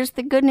 here's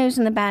the good news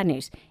and the bad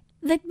news.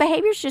 The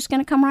behavior's just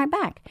going to come right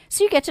back.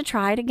 So you get to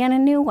try it again a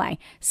new way.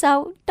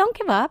 So don't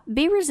give up.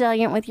 Be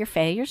resilient with your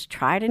failures.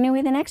 Try it a new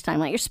way the next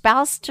time. Let your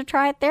spouse to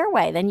try it their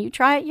way. Then you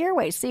try it your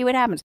way. See what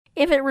happens.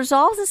 If it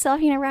resolves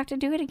itself, you never have to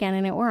do it again,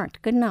 and it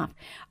worked. Good enough.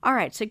 All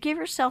right, so give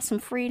yourself some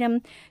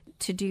freedom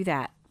to do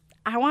that.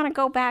 I want to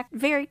go back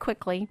very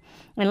quickly,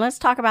 and let's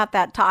talk about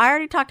that. I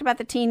already talked about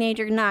the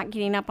teenager not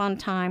getting up on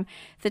time.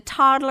 The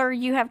toddler,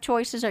 you have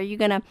choices. Are you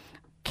going to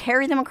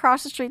carry them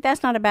across the street?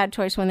 That's not a bad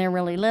choice when they're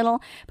really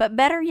little. But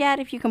better yet,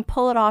 if you can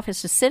pull it off,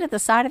 is to sit at the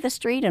side of the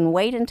street and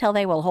wait until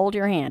they will hold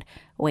your hand.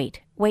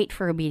 Wait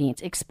for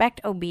obedience. Expect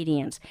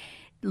obedience.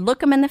 Look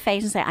them in the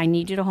face and say, I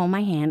need you to hold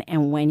my hand,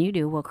 and when you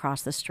do, we'll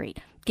cross the street.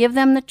 Give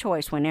them the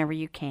choice whenever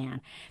you can.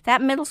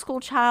 That middle school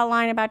child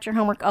line about your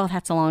homework,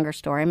 that's a longer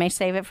story. I may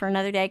save it for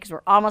another day because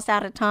we're almost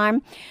out of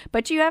time.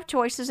 But you have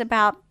choices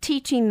about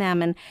teaching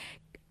them and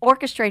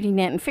orchestrating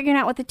it and figuring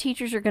out what the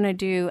teachers are going to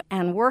do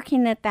and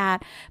working at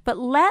that. But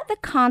let the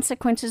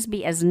consequences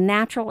be as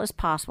natural as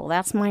possible.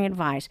 That's my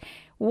advice.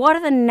 What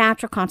are the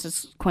natural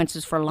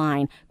consequences for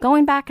lying?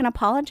 Going back and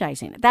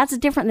apologizing. That's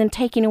different than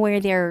taking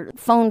away their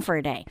phone for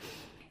a day.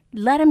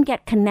 Let them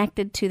get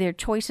connected to their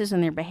choices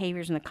and their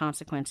behaviors and the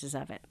consequences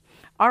of it.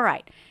 All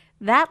right.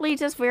 That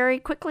leads us very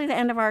quickly to the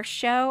end of our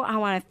show. I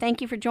want to thank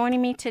you for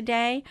joining me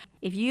today.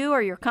 If you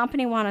or your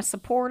company want to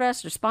support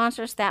us or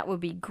sponsor us, that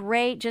would be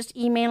great. Just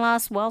email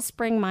us,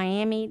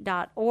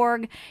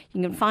 wellspringmiami.org.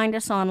 You can find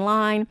us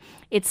online.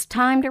 It's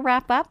time to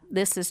wrap up.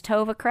 This is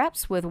Tova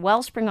Krebs with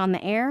Wellspring on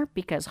the Air,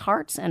 because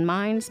hearts and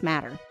minds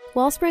matter.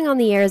 Wellspring on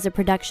the Air is a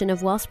production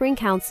of Wellspring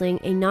Counseling,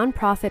 a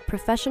nonprofit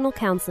professional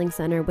counseling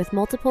center with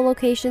multiple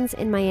locations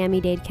in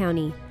Miami-Dade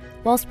County.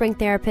 Wellspring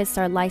therapists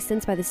are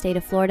licensed by the state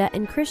of Florida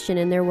and Christian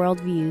in their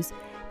worldviews.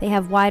 They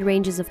have wide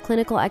ranges of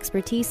clinical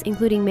expertise,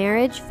 including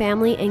marriage,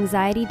 family,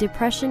 anxiety,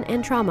 depression,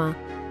 and trauma.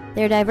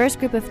 Their diverse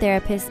group of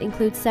therapists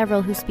includes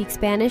several who speak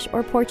Spanish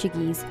or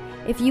Portuguese.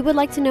 If you would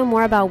like to know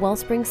more about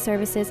Wellspring's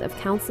services of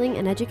counseling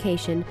and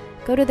education,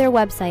 go to their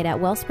website at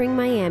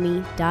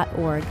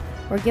wellspringmiami.org.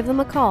 or give them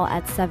a call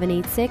at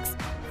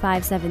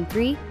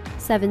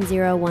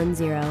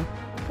 786-573-7010,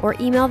 or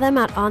email them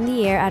at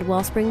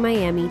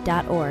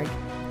ontheair@wellspringmiami.org.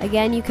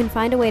 Again, you can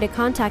find a way to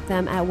contact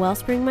them at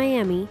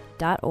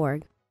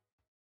wellspringmiami.org.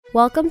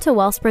 Welcome to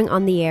Wellspring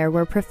on the Air,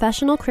 where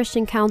professional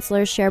Christian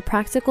counselors share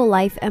practical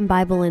life and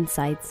Bible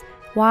insights.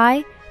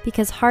 Why?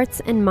 Because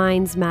hearts and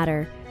minds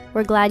matter.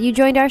 We're glad you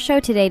joined our show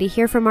today to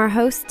hear from our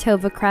host,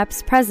 Tova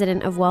Krebs,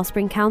 president of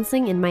Wellspring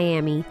Counseling in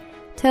Miami.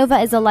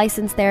 Tova is a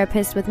licensed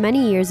therapist with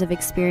many years of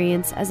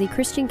experience as a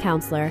Christian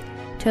counselor.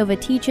 Tova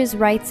teaches,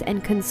 writes,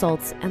 and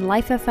consults, and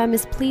Life FM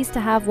is pleased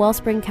to have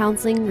Wellspring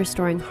Counseling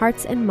restoring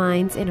hearts and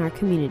minds in our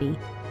community.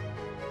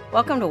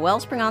 Welcome to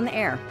Wellspring on the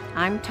Air.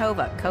 I'm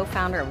Tova,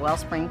 co-founder of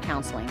Wellspring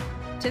Counseling.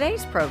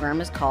 Today's program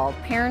is called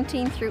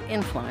Parenting Through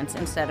Influence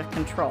Instead of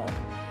Control.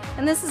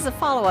 And this is a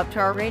follow-up to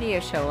our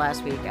radio show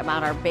last week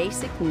about our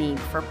basic need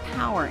for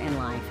power in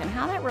life and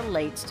how that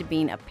relates to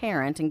being a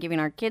parent and giving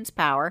our kids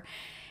power,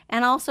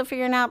 and also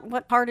figuring out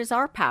what part is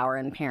our power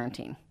in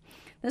parenting.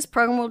 This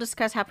program will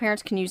discuss how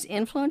parents can use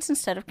influence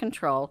instead of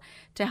control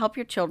to help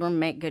your children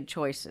make good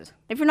choices.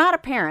 If you're not a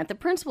parent, the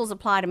principles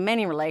apply to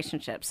many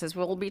relationships, as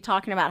we'll be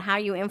talking about how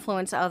you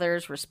influence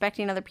others,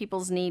 respecting other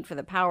people's need for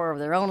the power of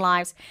their own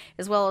lives,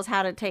 as well as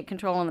how to take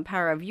control and the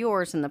power of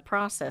yours in the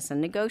process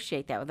and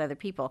negotiate that with other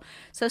people.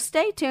 So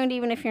stay tuned.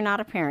 Even if you're not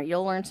a parent,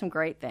 you'll learn some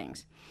great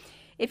things.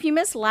 If you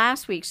missed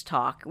last week's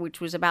talk, which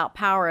was about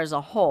power as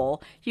a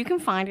whole, you can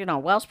find it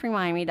on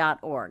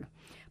wellspringmiami.org.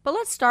 But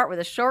let's start with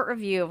a short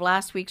review of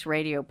last week's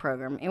radio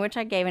program, in which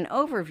I gave an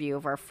overview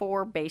of our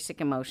 4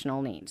 basic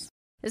emotional needs.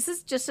 This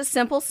is just a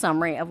simple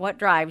summary of what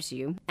drives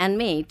you and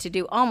me to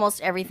do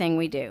almost everything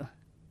we do.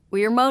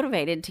 We are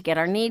motivated to get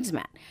our needs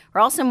met. We're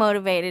also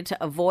motivated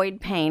to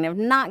avoid pain of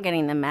not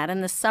getting them met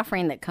and the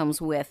suffering that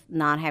comes with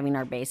not having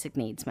our basic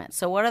needs met.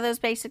 So what are those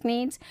basic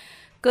needs?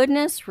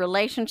 Goodness,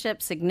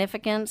 relationship,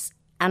 significance,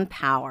 and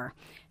power.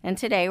 And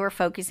today we're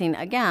focusing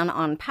again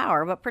on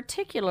power, but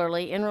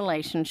particularly in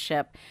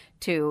relationship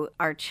to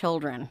our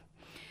children.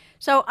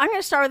 So I'm going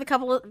to start with a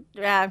couple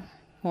of,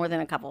 more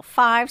than a couple,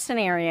 5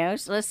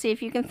 scenarios. Let's see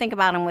if you can think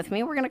about them with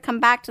me. We're going to come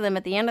back to them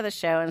at the end of the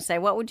show and say,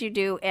 what would you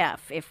do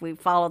if we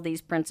followed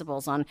these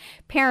principles on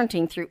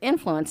parenting through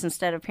influence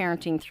instead of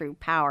parenting through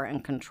power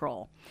and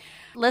control?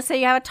 Let's say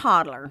you have a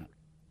toddler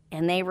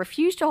and they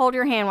refuse to hold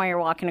your hand while you're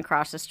walking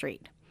across the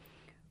street.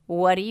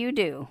 What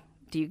do?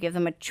 Do you give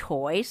them a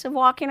choice of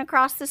walking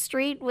across the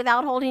street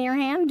without holding your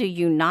hand? Do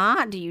you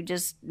not? Do you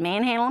just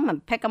manhandle them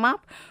and pick them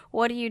up?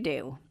 What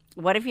do?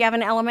 What if you have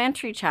an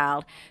elementary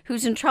child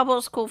who's in trouble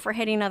at school for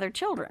hitting other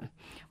children?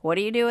 What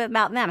do you do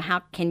about them?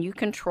 How can you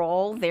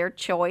control their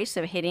choice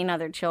of hitting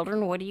other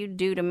children? What do you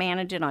do to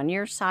manage it on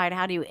your side?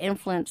 How do you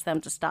influence them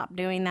to stop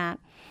doing that?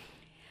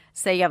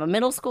 Say you have a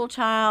middle school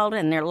child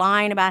and they're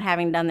lying about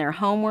having done their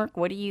homework.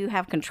 What do you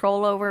have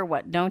control over?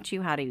 What don't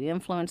you? How do you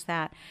influence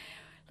that?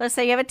 Let's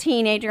say you have a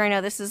teenager. I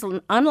know this is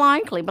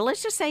unlikely, but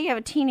let's just say you have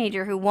a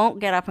teenager who won't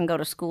get up and go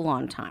to school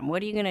on time.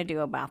 What are you going to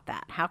do about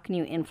that? How can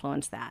you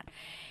influence that?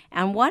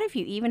 And what if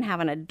you even have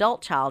an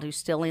adult child who's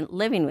still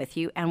living with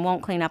you and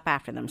won't clean up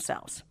after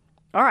themselves?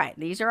 All right,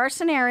 these are our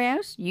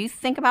scenarios. You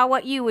think about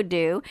what you would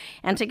do,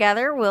 and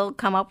together we'll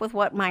come up with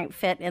what might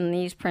fit in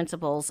these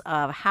principles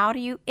of how do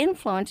you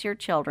influence your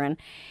children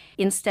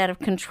instead of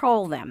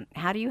control them?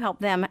 How do you help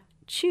them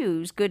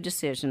choose good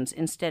decisions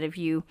instead of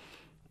you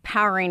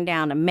powering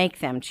down to make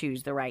them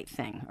choose the right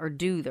thing or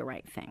do the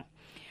right thing?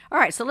 All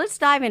right, so let's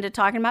dive into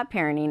talking about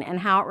parenting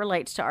and how it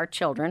relates to our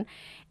children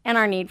and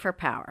our need for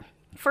power.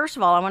 First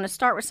of all, I want to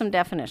start with some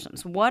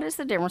definitions. What is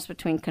the difference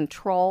between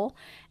control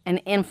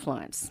and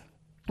influence?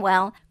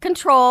 Well,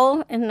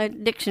 control in the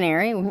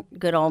dictionary,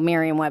 good old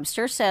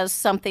Merriam-Webster, says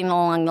something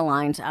along the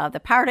lines of the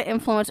power to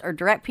influence or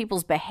direct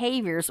people's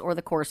behaviors or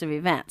the course of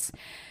events.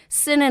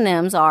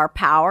 Synonyms are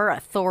power,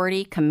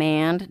 authority,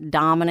 command,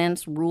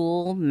 dominance,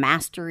 rule,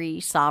 mastery,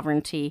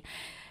 sovereignty.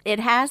 It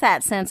has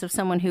that sense of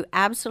someone who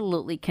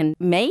absolutely can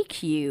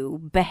make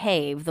you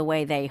behave the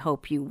way they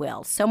hope you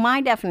will. So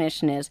my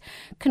definition is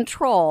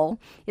control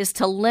is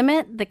to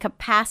limit the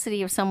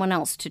capacity of someone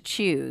else to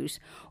choose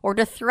or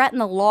to threaten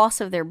the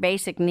loss of their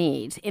basic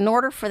needs in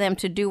order for them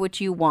to do what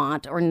you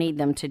want or need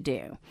them to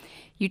do.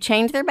 You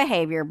change their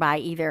behavior by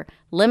either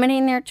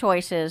limiting their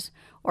choices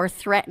or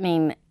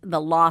threatening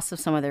the loss of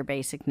some of their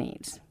basic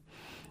needs.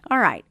 All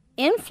right.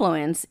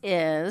 Influence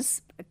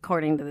is,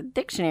 according to the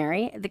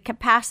dictionary, the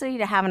capacity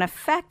to have an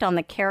effect on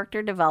the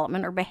character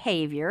development or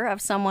behavior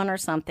of someone or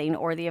something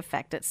or the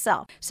effect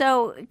itself.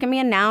 So it can be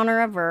a noun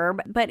or a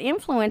verb, but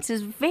influence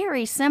is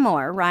very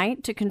similar,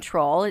 right, to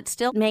control. It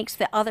still makes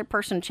the other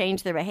person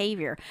change their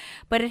behavior,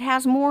 but it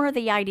has more of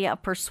the idea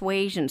of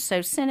persuasion.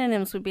 So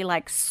synonyms would be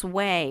like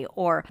sway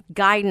or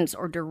guidance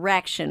or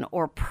direction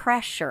or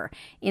pressure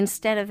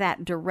instead of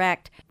that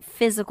direct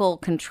physical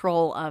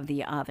control of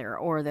the other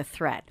or the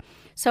threat.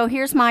 So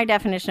here's my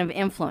definition of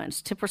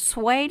influence: to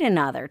persuade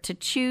another to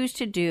choose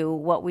to do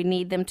what we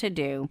need them to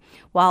do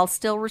while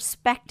still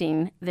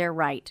respecting their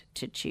right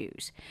to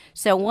choose.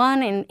 So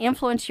one, in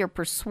influence, you're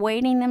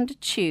persuading them to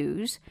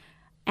choose,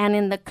 and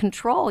in the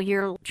control,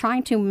 you're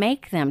trying to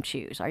make them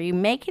choose. Are you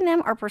making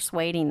them or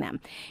persuading them?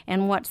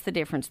 And what's the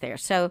difference there?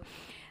 So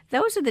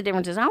those are the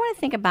differences. I want to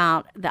think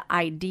about the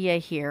idea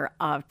here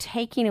of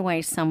taking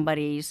away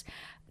somebody's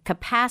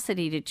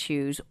capacity to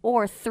choose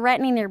or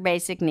threatening their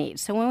basic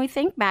needs. So when we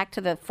think back to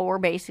the 4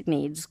 basic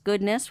needs,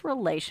 goodness,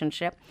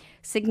 relationship,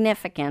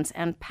 significance,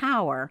 and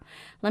power,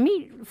 let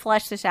me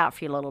flesh this out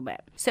for you a little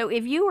bit. So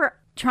if you were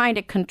trying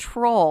to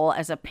control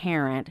as a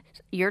parent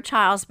your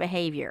child's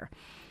behavior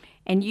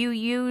and you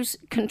use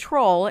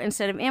control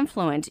instead of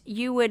influence,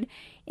 you would,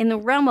 in the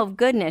realm of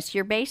goodness,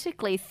 you're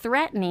basically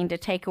threatening to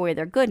take away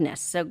their goodness.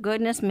 So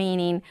goodness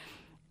meaning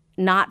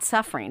not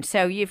suffering.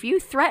 So if you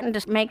threaten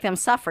to make them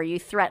suffer, you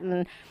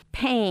threaten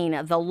pain,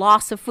 the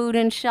loss of food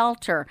and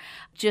shelter,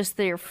 just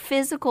their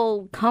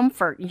physical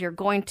comfort, you're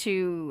going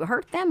to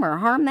hurt them or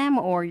harm them,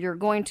 or you're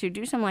going to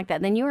do something like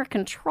that, then you are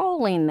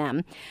controlling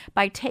them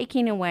by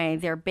taking away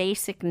their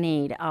basic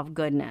need of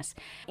goodness.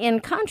 In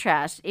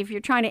contrast, if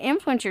you're trying to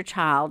influence your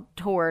child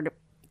toward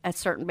a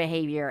certain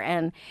behavior.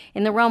 And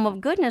in the realm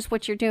of goodness,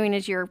 what you're doing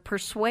is you're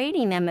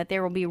persuading them that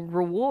there will be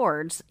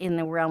rewards in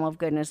the realm of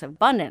goodness,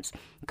 abundance,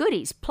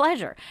 goodies,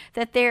 pleasure,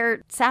 that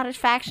their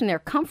satisfaction, their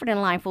comfort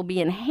in life will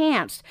be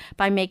enhanced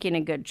by making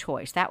a good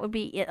choice. That would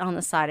be it on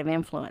the side of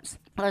influence.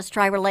 Let's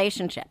try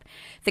relationship.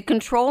 The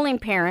controlling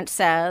parent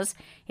says,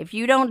 if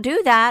you don't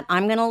do that,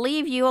 I'm going to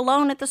leave you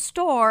alone at the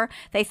store.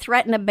 They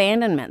threaten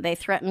abandonment. They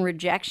threaten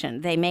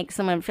rejection. They make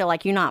someone feel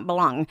like you not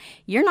belong.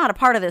 You're not a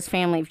part of this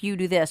family if you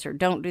do this or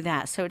don't do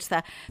that. So it's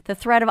the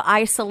threat of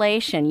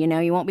isolation. You know,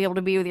 you won't be able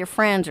to be with your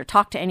friends or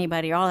talk to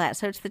anybody or all that.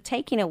 So it's the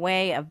taking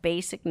away of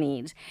basic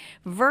needs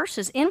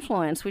versus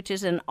influence, which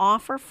is an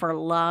offer for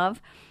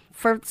love,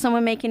 for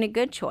someone making a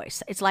good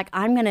choice. It's like,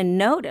 I'm going to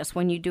notice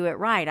when you do it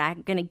right.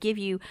 I'm going to give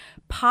you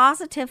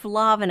positive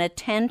love and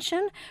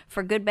attention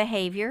for good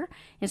behavior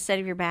instead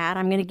of your bad.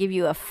 I'm going to give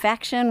you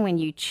affection when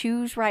you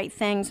choose right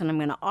things, and I'm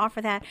going to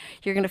offer that.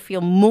 You're going to feel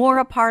more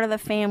a part of the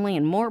family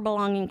and more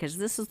belonging, because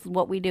this is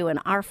what we do in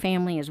our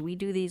family, is we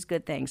do these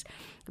good things.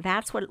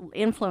 That's what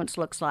influence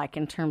looks like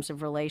in terms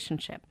of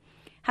relationship.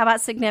 How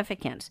about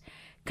significance?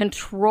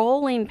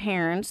 Controlling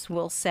parents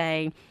will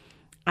say,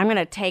 I'm going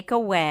to take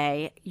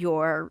away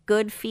your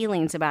good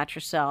feelings about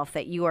yourself,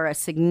 that you are a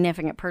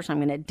significant person.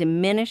 I'm going to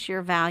diminish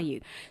your value.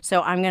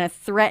 So I'm going to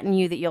threaten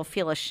you that you'll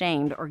feel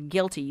ashamed or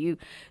guilty. You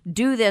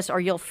do this or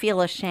you'll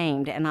feel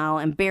ashamed, and I'll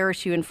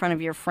embarrass you in front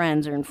of your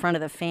friends or in front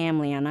of the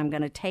family, and I'm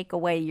going to take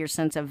away your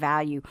sense of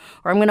value,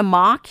 or I'm going to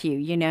mock you.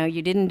 You know,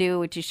 you didn't do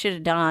what you should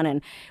have done,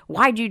 and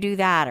why'd you do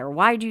that, or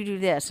why'd you do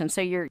this? And so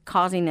you're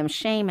causing them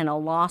shame and a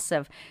loss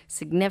of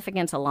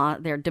significance.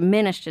 They're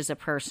diminished as a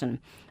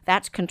person.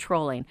 That's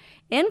controlling.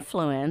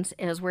 Influence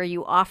is where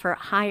you offer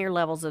higher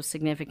levels of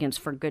significance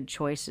for good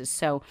choices.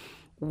 So,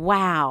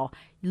 wow,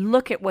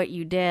 look at what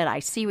you did. I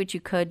see what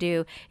you could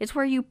do. It's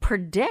where you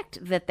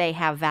predict that they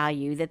have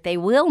value, that they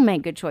will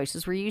make good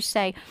choices, where you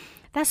say,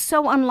 that's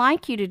so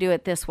unlike you to do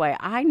it this way.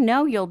 I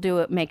know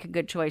you'll make a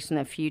good choice in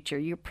the future.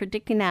 You're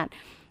predicting that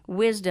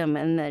wisdom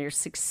and their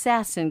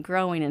success in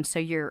growing, and so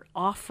you're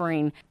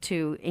offering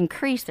to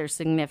increase their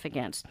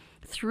significance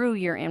through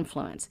your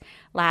influence.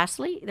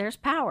 Lastly, there's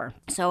power.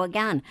 So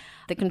again,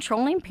 the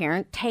controlling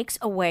parent takes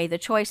away the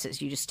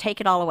choices. You just take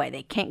it all away.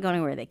 They can't go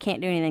anywhere. They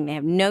can't do anything. They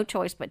have no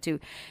choice but to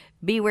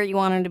be where you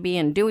want them to be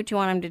and do what you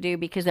want them to do,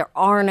 because there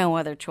are no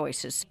other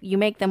choices. You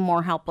make them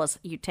more helpless.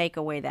 You take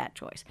away that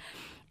choice.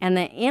 And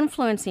the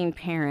influencing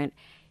parent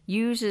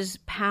uses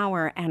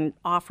power and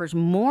offers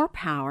more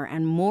power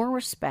and more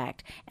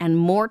respect and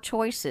more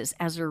choices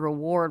as a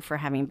reward for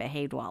having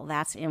behaved well.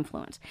 That's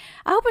influence.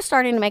 I hope it's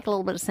starting to make a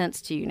little bit of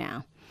sense to you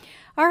now.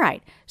 All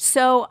right,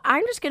 so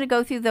I'm just going to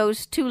go through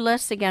those two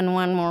lists again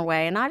one more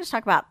way, and I'll just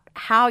talk about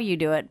how you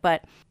do it,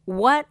 but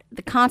what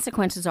the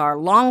consequences are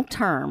long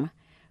term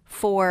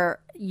for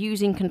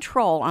using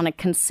control on a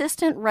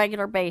consistent,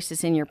 regular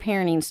basis in your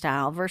parenting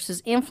style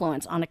versus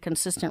influence on a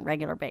consistent,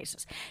 regular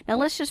basis. Now,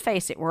 let's just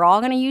face it, we're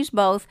all going to use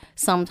both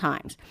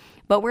sometimes.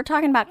 But we're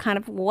talking about kind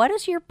of what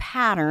is your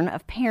pattern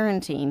of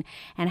parenting,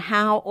 and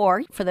how,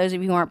 or for those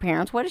of you who aren't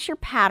parents, what is your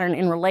pattern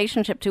in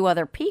relationship to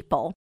other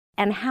people?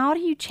 And how do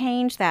you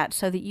change that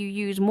so that you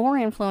use more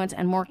influence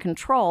and more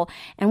control?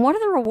 And what are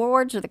the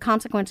rewards or the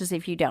consequences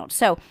if you don't?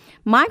 So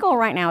my goal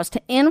right now is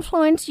to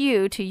influence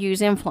you to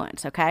use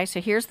influence, okay? So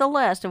here's the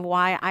list of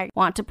why I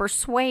want to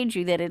persuade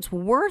you that it's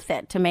worth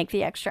it to make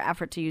the extra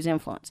effort to use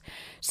influence.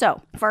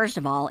 So first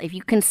of all, if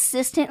you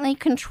consistently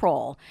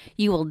control,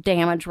 you will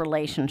damage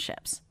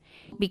relationships.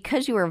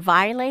 Because you are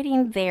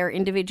violating their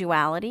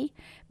individuality,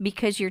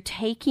 because you're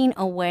taking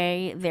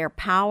away their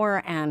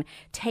power and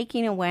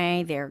taking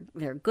away their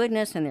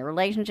goodness and their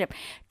relationship,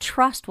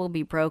 trust will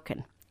be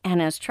broken. And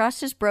as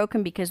trust is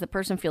broken because the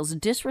person feels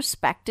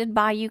disrespected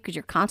by you because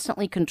you're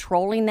constantly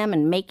controlling them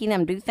and making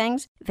them do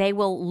things, they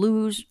will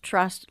lose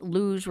trust,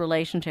 lose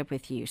relationship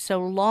with you. So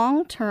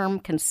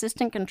long-term,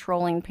 consistent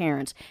controlling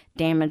parents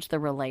damage the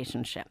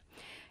relationship.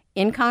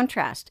 In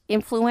contrast,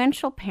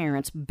 influential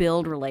parents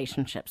build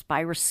relationships by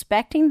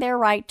respecting their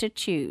right to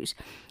choose.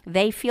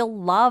 They feel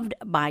loved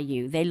by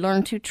you. They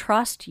learn to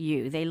trust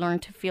you. They learn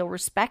to feel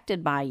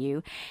respected by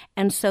you.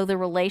 And so the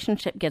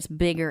relationship gets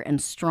bigger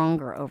and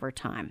stronger over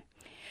time.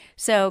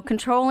 So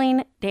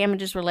controlling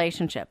damages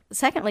relationship.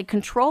 Secondly,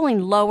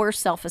 controlling lowers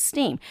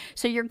self-esteem.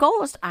 So your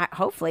goal is,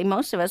 hopefully,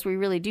 most of us, we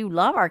really do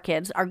love our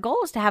kids. Our goal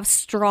is to have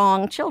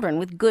strong children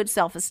with good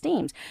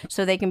self-esteem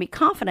so they can be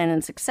confident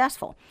and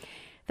successful.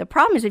 The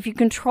problem is if you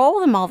control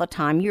them all the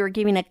time, you're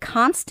giving a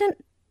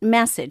constant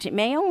message. It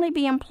may only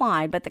be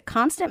implied, but the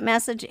constant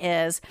message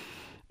is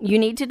you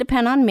need to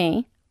depend on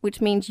me,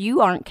 which means you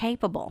aren't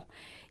capable.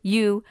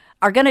 You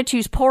are going to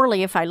choose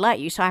poorly if I let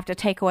you, so I have to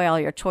take away all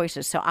your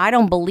choices. So I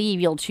don't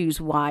believe you'll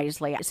choose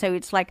wisely. So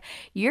it's like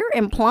you're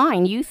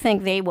implying you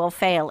think they will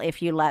fail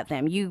if you let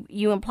them.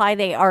 You imply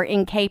they are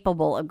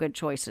incapable of good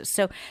choices.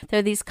 So there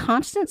are these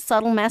constant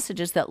subtle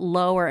messages that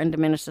lower and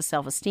diminish the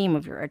self-esteem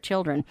of your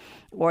children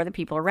or the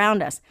people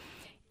around us.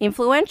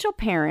 Influential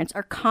parents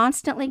are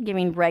constantly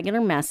giving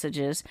regular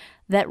messages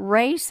that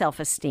raise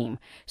self-esteem.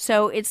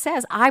 So it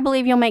says, I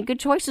believe you'll make good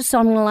choices, so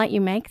I'm going to let you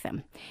make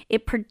them.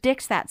 It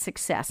predicts that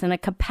success and a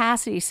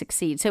capacity to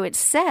succeed. So it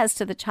says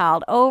to the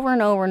child over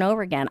and over and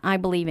over again, I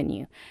believe in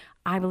you.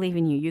 I believe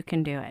in you. You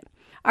can do it.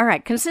 All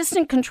right,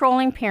 consistent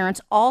controlling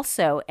parents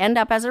also end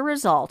up as a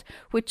result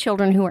with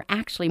children who are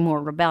actually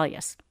more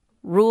rebellious.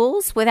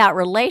 Rules without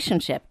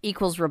relationship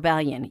equals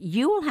rebellion.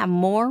 You will have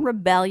more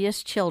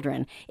rebellious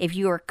children if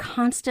you are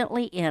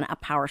constantly in a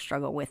power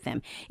struggle with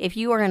them. If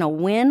you are in a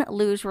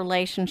win-lose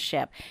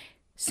relationship,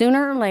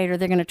 sooner or later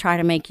they're going to try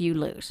to make you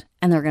lose,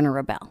 and they're going to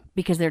rebel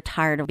because they're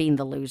tired of being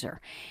the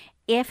loser.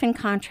 If, in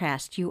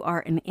contrast, you are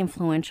an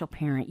influential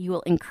parent, you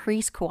will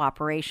increase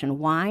cooperation.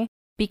 Why?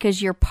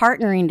 Because you're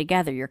partnering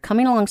together. You're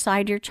coming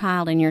alongside your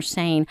child and you're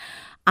saying,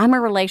 I'm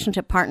a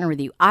relationship partner with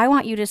you. I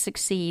want you to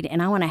succeed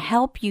and I want to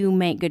help you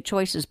make good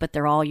choices, but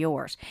they're all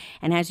yours.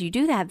 And as you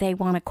do that, they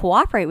want to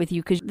cooperate with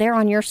you because they're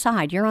on your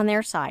side. You're on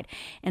their side.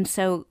 And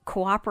so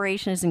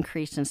cooperation is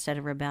increased instead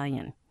of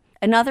rebellion.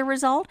 Another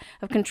result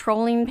of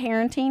controlling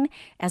parenting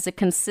as a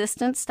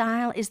consistent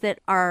style is that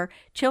our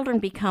children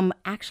become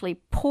actually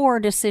poor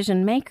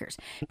decision makers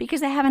because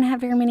they haven't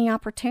had very many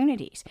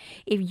opportunities.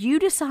 If you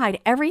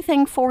decide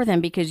everything for them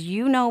because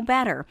you know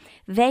better,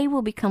 they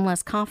will become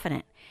less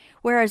confident.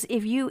 Whereas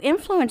if you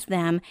influence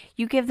them,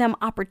 you give them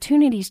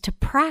opportunities to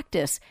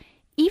practice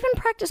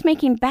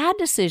making bad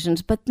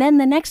decisions, but then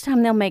the next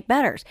time they'll make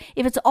better.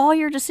 If it's all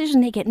your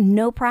decision, they get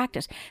no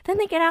practice. Then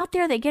they get out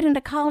there, they get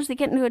into college, they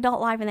get into adult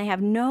life, and they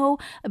have no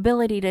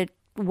ability to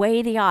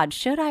weigh the odds.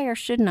 Should I or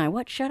shouldn't I?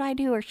 What should I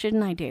do or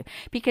shouldn't I do?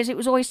 Because it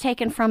was always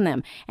taken from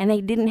them, and they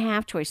didn't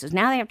have choices.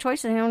 Now they have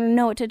choices, and they don't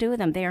know what to do with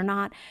them. They are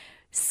not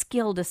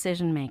skilled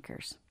decision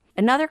makers.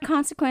 Another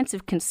consequence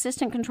of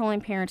consistent controlling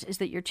parents is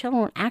that your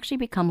children will actually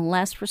become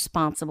less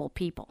responsible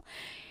people.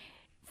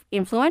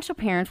 Influential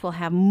parents will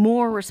have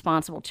more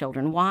responsible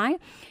children. Why?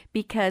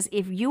 Because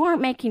if you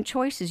aren't making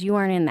choices, you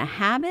aren't in the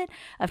habit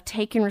of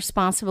taking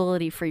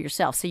responsibility for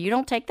yourself. So you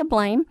don't take the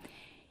blame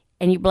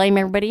and you blame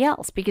everybody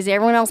else because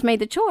everyone else made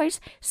the choice,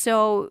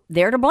 so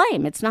they're to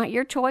blame. It's not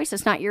your choice.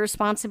 It's not your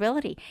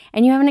responsibility.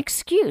 And you have an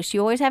excuse.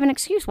 You always have an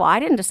excuse. Well, I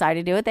didn't decide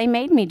to do it. They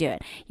made me do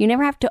it. You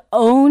never have to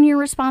own your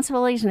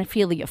responsibilities and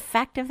feel the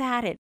effect of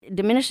that. It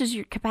diminishes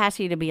your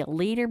capacity to be a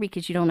leader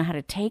because you don't know how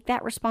to take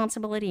that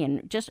responsibility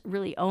and just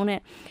really own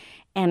it.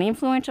 And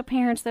influential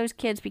parents, those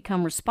kids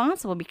become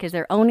responsible because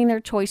they're owning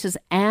their choices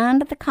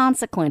and the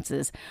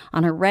consequences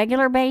on a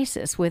regular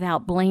basis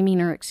without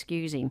blaming or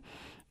excusing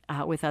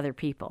with other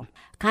people.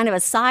 Kind of a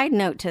side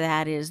note to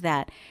that is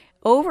that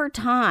over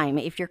time,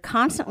 if you're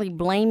constantly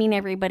blaming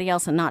everybody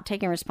else and not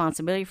taking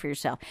responsibility for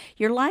yourself,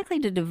 you're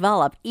likely to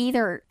develop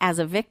either as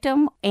a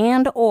victim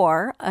and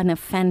or an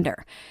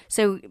offender.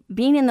 So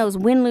being in those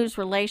win-lose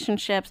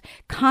relationships,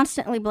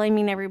 constantly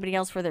blaming everybody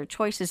else for their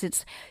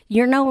choices,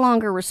 you're no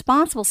longer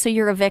responsible, so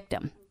you're a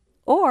victim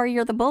or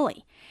you're the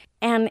bully.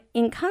 And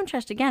in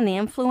contrast, again, the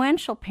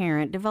influential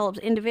parent develops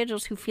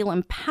individuals who feel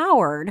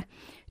empowered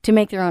to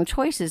make their own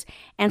choices,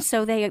 and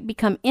so they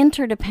become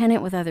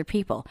interdependent with other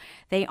people.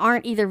 They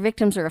aren't either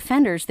victims or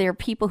offenders. They're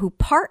people who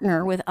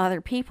partner with other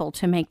people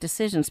to make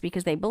decisions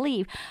because they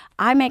believe,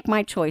 I make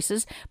my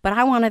choices, but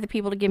I want other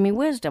people to give me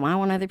wisdom. I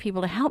want other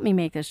people to help me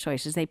make those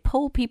choices. They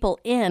pull people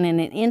in an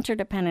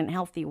interdependent,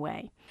 healthy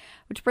way.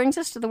 Which brings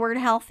us to the word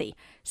healthy.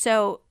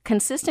 So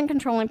consistent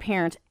controlling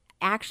parents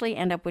actually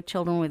end up with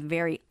children with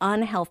very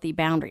unhealthy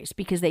boundaries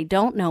because they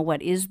don't know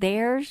what is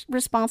their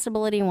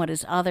responsibility and what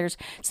is others.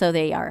 So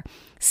they are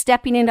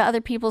stepping into other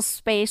people's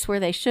space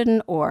where they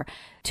shouldn't or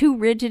too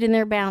rigid in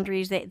their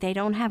boundaries. They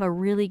don't have a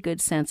really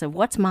good sense of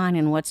what's mine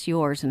and what's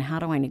yours and how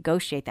do I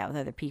negotiate that with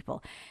other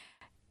people.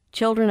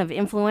 Children of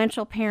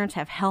influential parents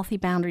have healthy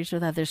boundaries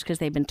with others because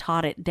they've been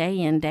taught it day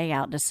in, day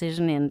out,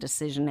 decision in,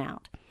 decision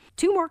out.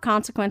 Two more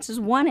consequences.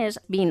 One is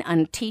being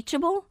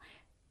unteachable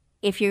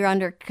if you're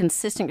under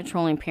consistent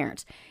controlling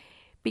parents,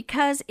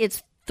 because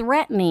it's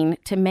threatening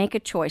to make a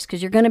choice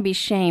because you're going to be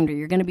shamed or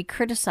you're going to be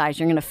criticized,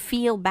 you're going to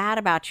feel bad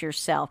about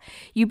yourself.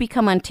 You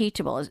become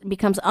unteachable. It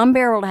becomes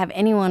unbearable to have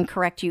anyone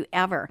correct you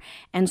ever.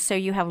 And so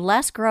you have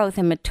less growth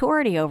and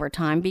maturity over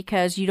time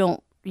because you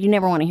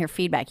never want to hear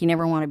feedback. You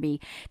never want to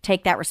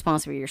take that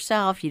responsibility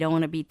yourself. You don't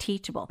want to be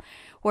teachable.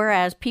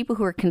 Whereas people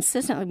who are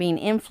consistently being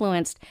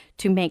influenced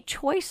to make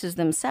choices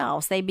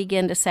themselves, they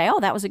begin to say, oh,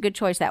 that was a good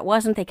choice, that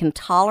wasn't. They can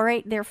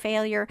tolerate their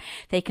failure.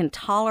 They can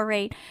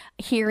tolerate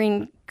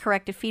hearing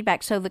corrective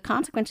feedback. So the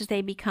consequences,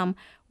 they become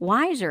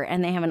wiser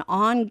and they have an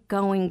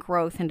ongoing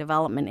growth and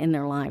development in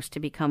their lives to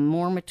become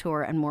more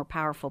mature and more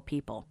powerful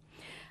people.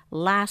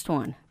 Last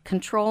one,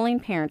 controlling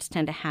parents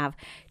tend to have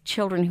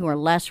children who are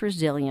less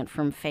resilient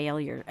from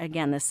failure.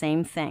 Again, the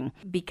same thing.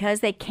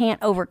 Because they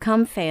can't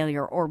overcome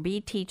failure or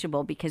be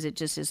teachable because it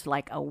just is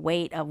like a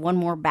weight of one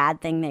more bad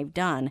thing they've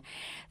done,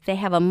 they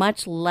have a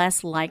much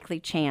less likely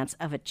chance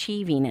of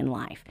achieving in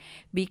life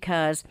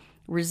because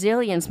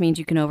Resilience means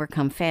you can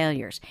overcome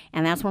failures,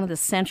 and that's one of the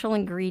central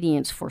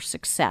ingredients for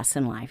success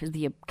in life, is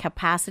the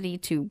capacity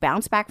to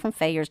bounce back from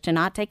failures, to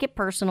not take it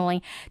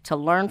personally, to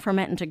learn from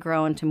it, and to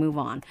grow and to move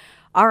on.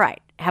 All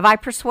right, have I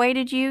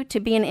persuaded you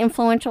to be an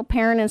influential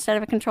parent instead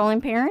of a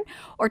controlling parent,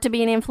 or to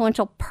be an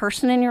influential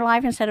person in your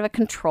life instead of a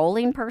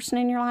controlling person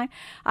in your life?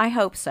 I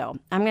hope so.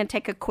 I'm going to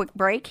take a quick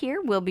break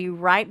here. We'll be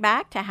right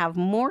back to have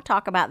more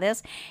talk about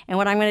this, and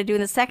what I'm going to do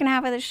in the second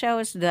half of the show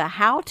is the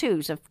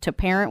how-tos to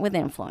parent with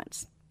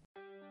influence.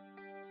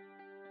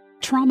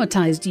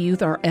 Traumatized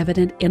youth are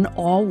evident in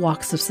all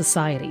walks of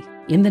society,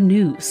 in the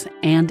news,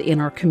 and in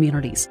our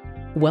communities.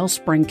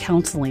 Wellspring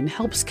Counseling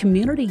helps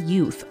community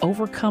youth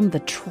overcome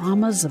the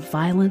traumas of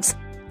violence,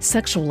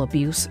 sexual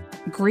abuse,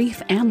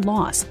 grief, and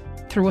loss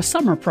through a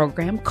summer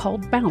program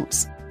called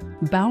Bounce.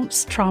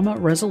 Bounce Trauma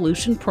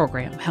Resolution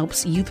Program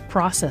helps youth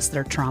process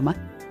their trauma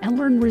and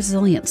learn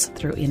resilience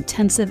through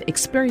intensive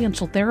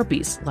experiential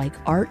therapies like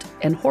art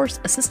and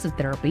horse-assisted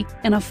therapy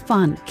in a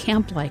fun,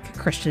 camp-like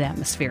Christian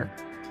atmosphere.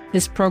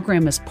 This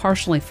program is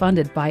partially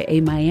funded by a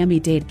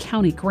Miami-Dade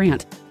County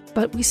grant,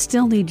 but we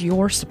still need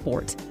your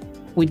support.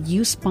 Would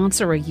you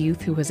sponsor a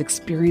youth who has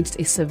experienced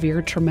a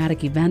severe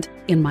traumatic event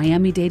in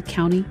Miami-Dade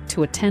County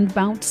to attend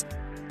Bounce?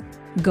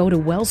 Go to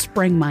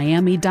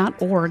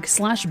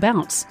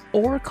wellspringmiami.org/bounce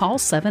or call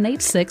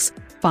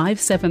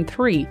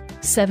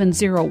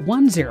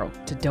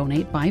 786-573-7010 to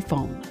donate by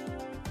phone.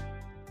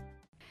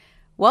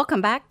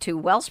 Welcome back to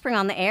Wellspring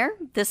on the Air.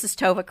 This is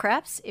Tova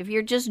Krebs. If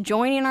you're just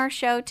joining our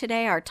show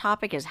today, our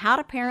topic is how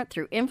to parent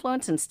through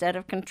influence instead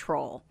of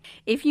control.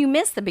 If you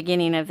missed the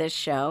beginning of this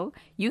show,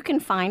 you can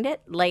find it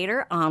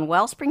later on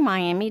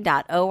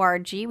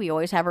wellspringmiami.org. We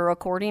always have a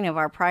recording of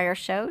our prior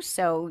shows,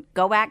 so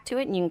go back to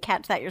it and you can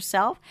catch that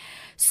yourself.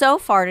 So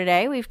far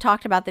today, we've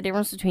talked about the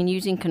difference between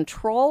using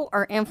control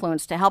or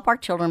influence to help our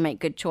children make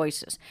good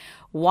choices,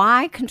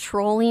 why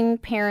controlling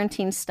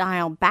parenting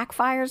style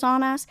backfires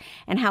on us,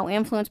 and how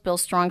influence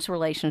builds strong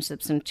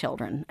relationships in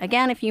children.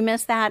 Again, if you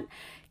missed that,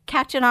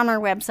 catch it on our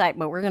website,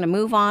 but we're going to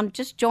move on.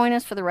 Just join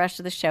us for the rest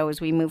of the show as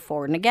we move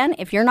forward. And again,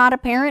 if you're not a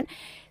parent,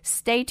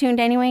 stay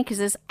tuned anyway, because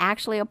this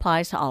actually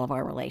applies to all of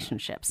our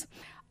relationships.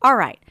 All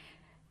right.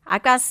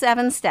 I've got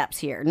 7 steps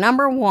here.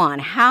 Number 1,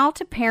 how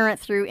to parent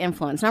through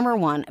influence. Number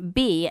 1,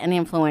 be an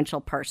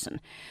influential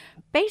person.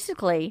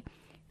 Basically,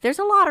 there's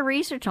a lot of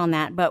research on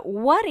that, but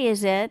what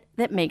is it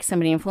that makes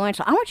somebody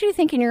influential? I want you to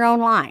think in your own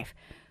life.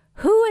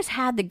 Who has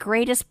had the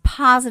greatest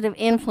positive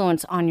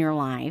influence on your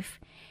life,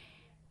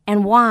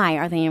 and why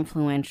are they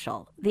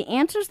influential? The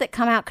answers that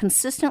come out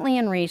consistently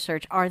in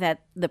research are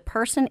that the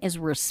person is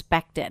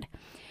respected.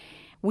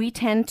 We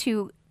tend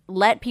to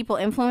let people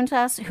influence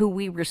us who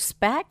we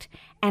respect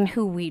and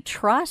who we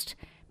trust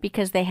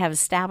because they have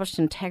established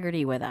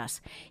integrity with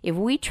us. If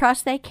we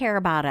trust they care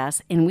about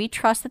us and we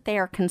trust that they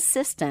are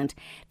consistent,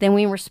 then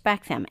we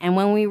respect them. And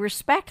when we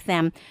respect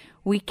them,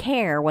 we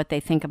care what they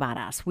think about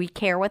us. We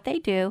care what they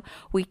do.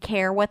 We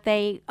care what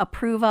they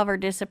approve of or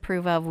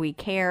disapprove of. We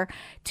care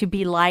to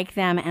be like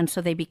them, and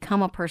so they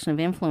become a person of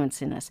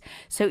influence in us.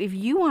 So if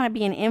you want to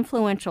be an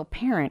influential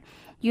parent,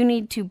 you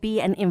need to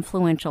be an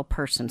influential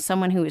person,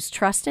 someone who is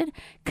trusted,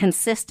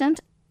 consistent,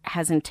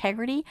 has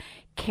integrity,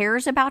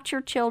 cares about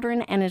your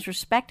children, and is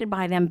respected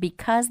by them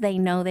because they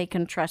know they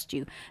can trust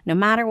you. No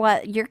matter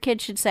what, your kid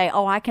should say,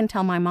 oh, I can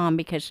tell my mom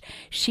because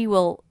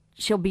she'll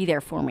be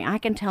there for me. I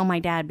can tell my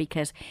dad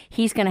because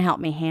he's going to help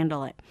me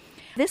handle it.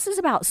 This is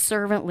about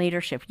servant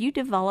leadership. You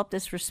develop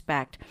this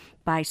respect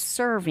by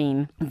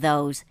serving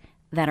those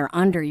that are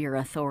under your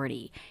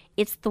authority.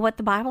 It's what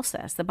the Bible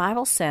says. The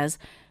Bible says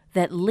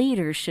that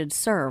leaders should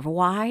serve.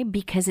 Why?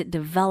 Because it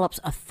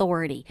develops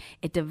authority.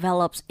 It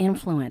develops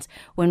influence.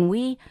 When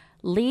we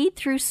lead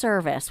through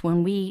service,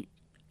 when we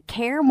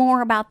care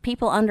more about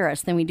people under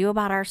us than we do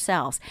about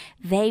ourselves,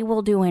 they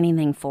will do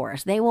anything for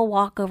us. They will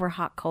walk over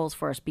hot coals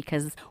for us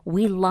because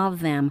we love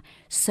them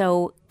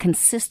so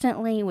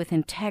consistently with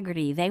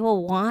integrity. They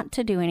will want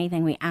to do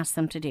anything we ask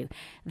them to do.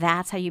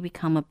 That's how you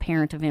become a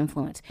parent of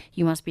influence.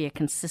 You must be a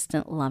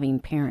consistent, loving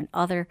parent,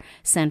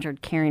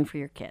 other-centered, caring for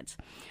your kids.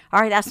 All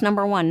right, that's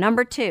number 1.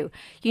 Number 2,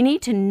 you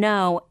need to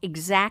know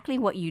exactly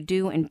what you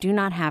do and do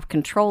not have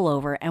control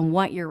over and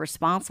what you're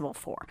responsible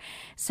for.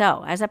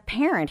 So, as a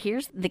parent,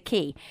 here's the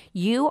key.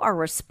 You are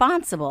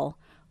responsible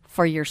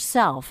for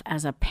yourself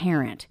as a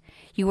parent.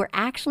 You are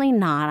actually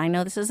not, I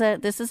know this is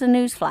a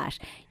news flash,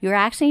 you're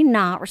actually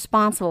not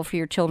responsible for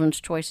your children's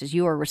choices.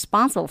 You are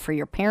responsible for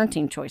your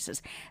parenting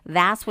choices.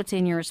 That's what's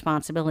in your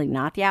responsibility,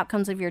 not the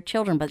outcomes of your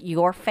children, but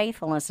your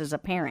faithfulness as a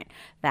parent.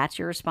 That's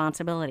your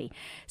responsibility.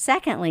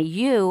 Secondly,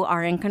 you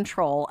are in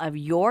control of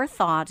your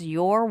thoughts,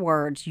 your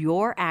words,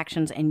 your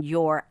actions, and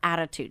your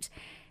attitudes.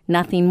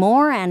 Nothing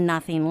more and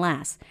nothing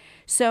less.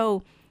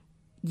 So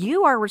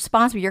you are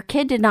responsible. Your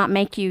kid did not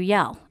make you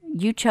yell.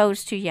 You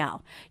chose to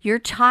yell. Your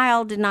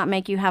child did not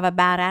make you have a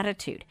bad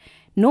attitude,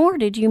 nor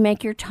did you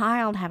make your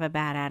child have a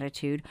bad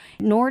attitude,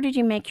 nor did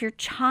you make your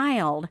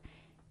child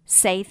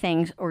say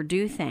things, or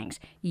do things.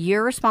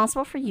 You're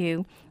responsible for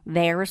you.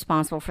 They're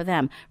responsible for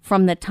them.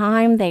 From the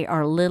time they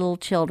are little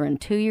children,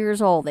 2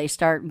 years old, they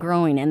start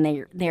growing, and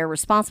their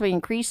responsibility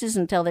increases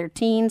until they're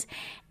teens,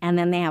 and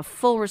then they have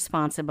full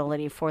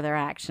responsibility for their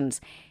actions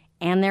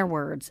and their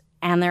words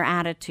and their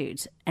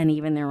attitudes and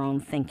even their own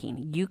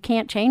thinking. You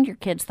can't change your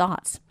kids'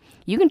 thoughts.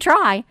 You can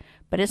try,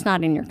 but it's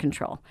not in your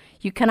control.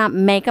 You cannot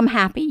make them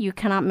happy. You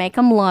cannot make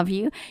them love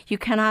you. You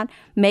cannot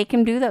make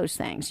them do those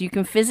things. You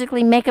can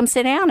physically make them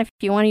sit down if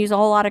you want to use a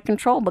whole lot of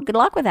control, but good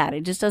luck with that.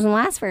 It just doesn't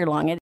last very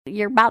long.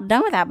 You're about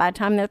done with that by the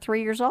time they're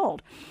 3 years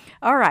old.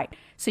 All right,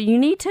 so you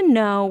need to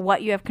know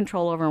what you have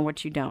control over and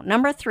what you don't.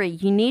 Number 3,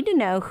 you need to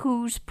know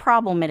whose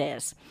problem it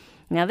is.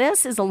 Now,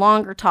 this is a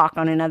longer talk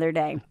on another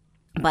day,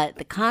 but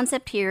the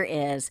concept here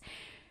is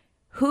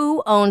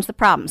who owns the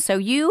problem. So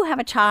you have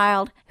a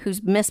child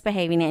who's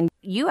misbehaving and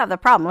you have the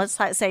problem. Let's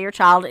say your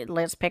child,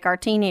 let's pick our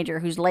teenager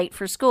who's late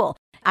for school.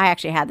 I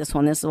actually had this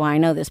one. This is why I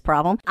know this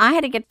problem. I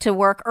had to get to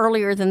work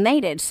earlier than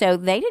they did, so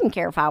they didn't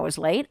care if I was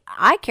late.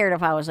 I cared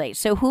if I was late.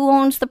 So who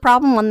owns the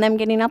problem on them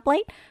getting up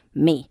late?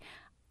 Me.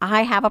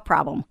 I have a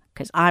problem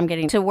because I'm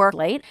getting to work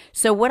late.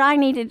 So what I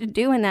needed to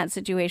do in that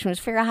situation was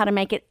figure out how to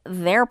make it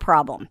their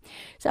problem.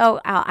 So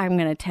I'm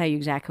going to tell you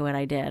exactly what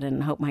I did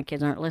and hope my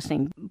kids aren't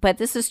listening. But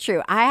this is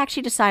true. I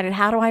actually decided,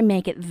 how do I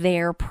make it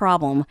their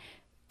problem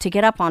to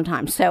get up on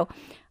time? So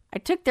I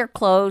took their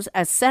clothes,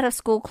 a set of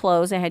school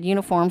clothes. I had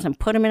uniforms, and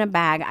put them in a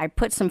bag. I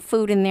put some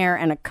food in there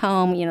and a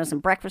comb, some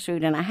breakfast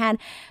food, and I had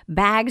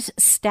bags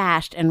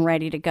stashed and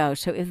ready to go.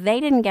 So if they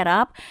didn't get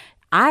up,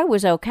 I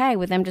was okay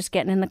with them just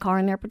getting in the car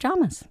in their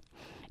pajamas.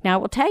 Now, I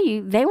will tell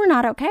you, they were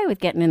not okay with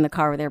getting in the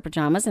car with their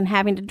pajamas and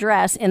having to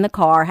dress in the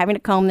car, having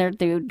to comb their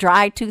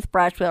dry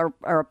toothbrush or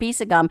a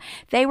piece of gum.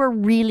 They were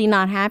really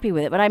not happy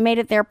with it, but I made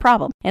it their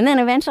problem. And then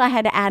eventually I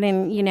had to add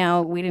in,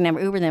 we didn't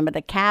have Uber then, but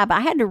the cab. I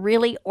had to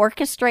really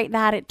orchestrate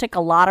that. It took a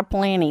lot of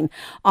planning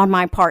on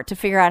my part to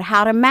figure out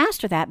how to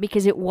master that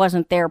because it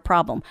wasn't their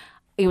problem.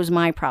 It was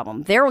my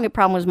problem. Their only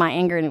problem was my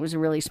anger, and it was a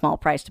really small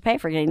price to pay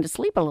for getting to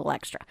sleep a little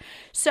extra.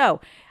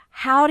 So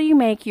how do you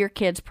make your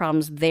kids'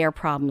 problems their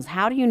problems?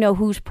 How do you know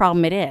whose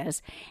problem it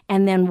is?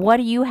 And then what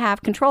do you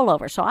have control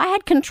over? So I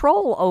had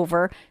control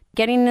over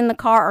getting in the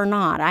car or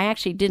not. I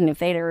actually didn't. If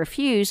they'd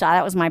refused,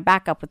 that was my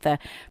backup with the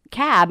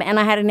cab,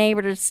 and I had a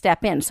neighbor to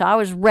step in. So I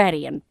was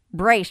ready and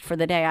braced for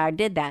the day I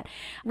did that.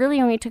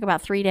 Really only took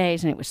about 3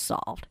 days, and it was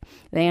solved.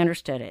 They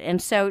understood it.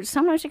 And so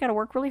sometimes you got to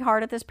work really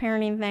hard at this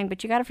parenting thing,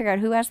 but you got to figure out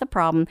who has the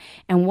problem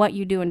and what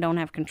you do and don't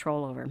have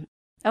control over.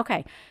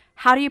 Okay.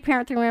 How do you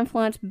parent through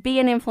influence? Be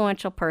an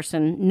influential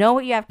person. Know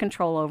what you have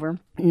control over.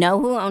 Know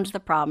who owns the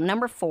problem.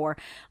 Number 4,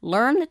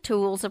 learn the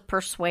tools of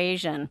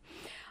persuasion.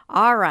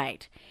 All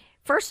right.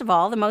 First of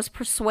all, the most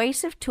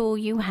persuasive tool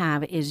you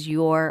have is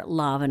your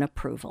love and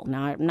approval.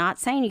 Now, I'm not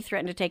saying you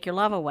threaten to take your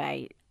love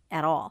away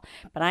at all,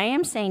 but I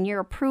am saying your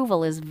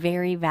approval is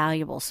very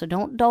valuable. So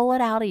don't dole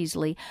it out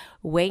easily.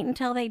 Wait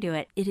until they do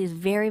it. It is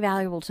very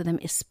valuable to them,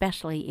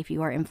 especially if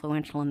you are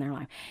influential in their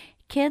life.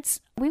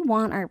 Kids, we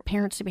want our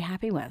parents to be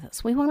happy with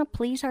us. We want to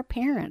please our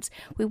parents.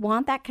 We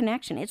want that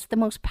connection. It's the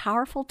most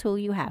powerful tool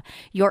you have.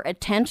 Your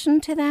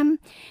attention to them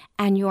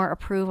and your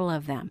approval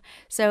of them.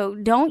 So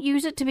don't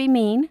use it to be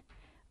mean,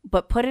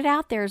 but put it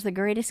out there as the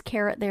greatest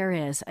carrot there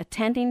is,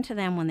 attending to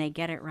them when they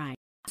get it right.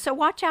 So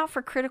watch out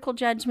for critical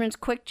judgments,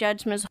 quick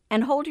judgments,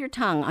 and hold your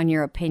tongue on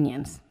your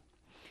opinions.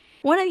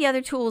 One of the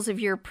other tools of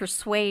your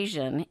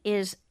persuasion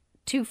is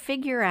to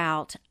figure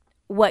out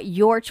what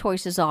your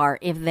choices are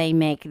if they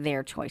make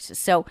their choices.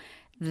 So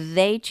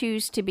they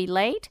choose to be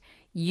late,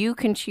 you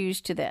can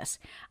choose to this.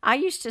 I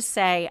used to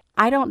say,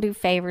 I don't do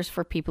favors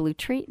for people who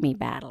treat me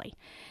badly.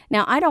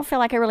 Now, I don't feel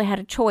like I really had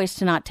a choice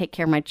to not take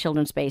care of my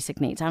children's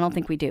basic needs. I don't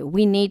think we do.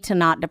 We need to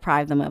not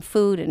deprive them of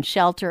food and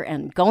shelter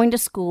and going to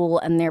school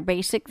and their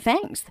basic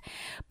things.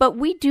 But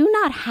we do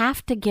not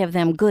have to give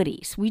them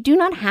goodies. We do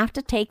not have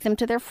to take them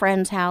to their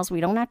friend's house.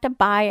 We don't have to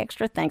buy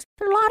extra things.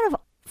 There are a lot of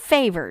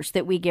favors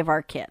that we give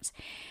our kids.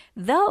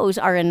 Those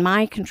are in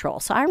my control.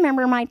 So I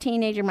remember my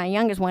teenager, my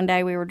youngest, one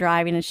day we were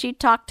driving and she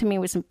talked to me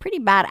with some pretty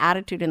bad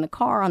attitude in the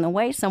car on the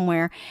way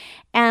somewhere.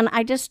 And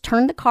I just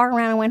turned the car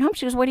around and went home.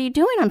 She goes, "What are you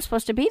doing? I'm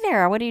supposed to be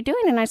there. What are you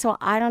doing?" And I said, "Well,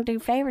 I don't do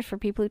favors for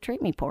people who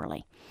treat me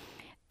poorly."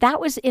 That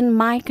was in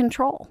my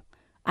control.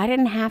 I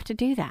didn't have to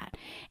do that.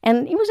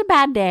 And it was a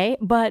bad day,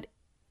 but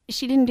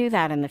she didn't do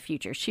that in the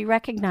future. She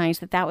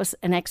recognized that that was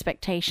an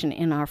expectation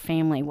in our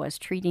family, was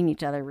treating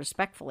each other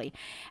respectfully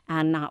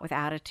and not with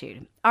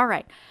attitude. All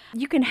right.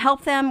 You can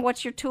help them.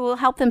 What's your tool?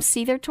 Help them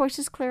see their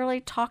choices clearly.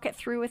 Talk it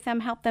through with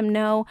them. Help them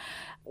know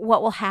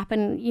what will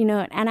happen,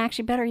 and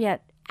actually better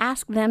yet,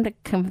 ask them to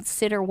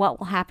consider what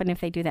will happen if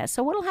they do that.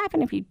 So what will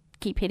happen if you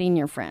keep hitting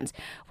your friends?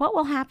 What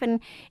will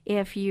happen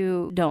if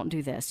you don't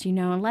do this?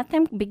 And let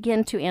them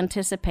begin to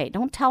anticipate.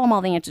 Don't tell them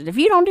all the answers. If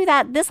you don't do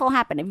that, this will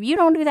happen. If you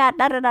don't do that,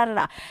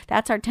 da-da-da-da-da.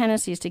 That's our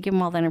tendency, is to give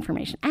them all that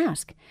information.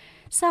 Ask.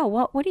 So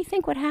what do you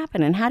think would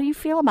happen, and how do you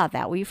feel about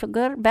that? Will you feel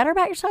better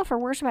about yourself or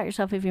worse about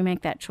yourself if you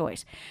make that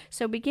choice?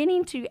 So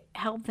beginning to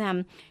help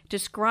them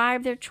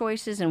describe their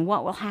choices and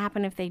what will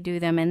happen if they do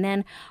them. And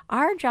then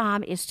our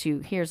job is to,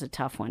 here's a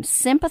tough one,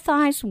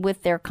 sympathize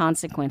with their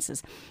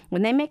consequences.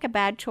 When they make a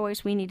bad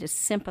choice, we need to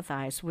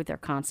sympathize with their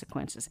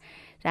consequences.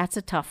 That's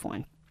a tough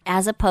one.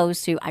 As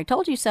opposed to, I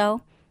told you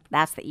so.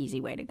 That's the easy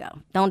way to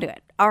go. Don't do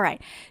it. All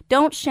right.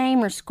 Don't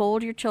shame or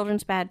scold your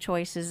children's bad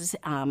choices.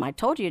 I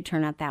told you it'd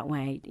turn out that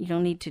way. You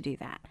don't need to do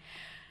that.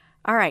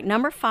 All right,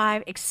 number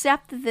 5,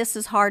 accept that this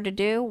is hard to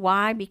do.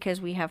 Why?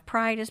 Because we have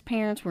pride as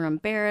parents. We're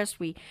embarrassed.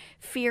 We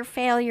fear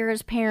failure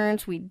as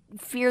parents. We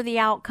fear the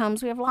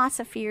outcomes. We have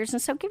lots of fears.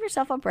 And so give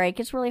yourself a break.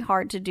 It's really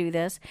hard to do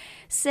this.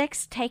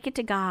 6, take it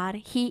to God.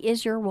 He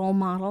is your role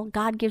model.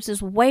 God gives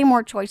us way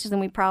more choices than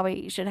we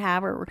probably should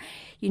have, or,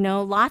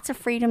 lots of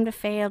freedom to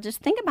fail. Just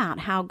think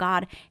about how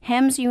God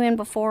hems you in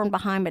before and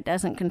behind, but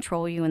doesn't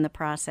control you in the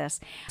process.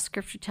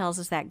 Scripture tells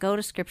us that. Go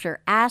to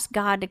Scripture. Ask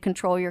God to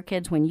control your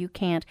kids when you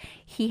can't.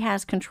 He has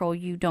control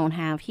you don't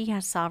have. He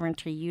has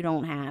sovereignty you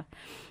don't have.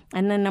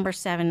 And then number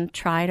 7,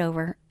 try it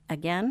over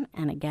again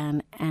and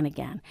again and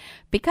again.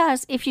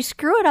 Because if you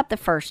screw it up the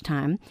first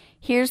time,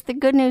 here's the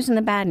good news and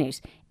the bad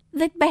news.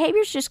 The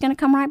behavior's just going to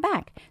come right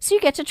back. So you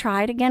get to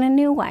try it again a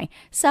new way.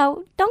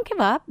 So don't give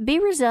up. Be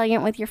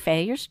resilient with your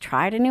failures.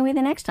 Try it a new way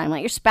the next time.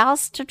 Let your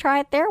spouse to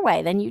try it their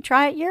way. Then you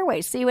try it your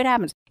way. See what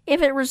happens.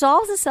 If it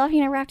resolves itself, you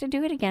never have to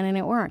do it again, and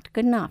it worked.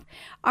 Good enough.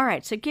 All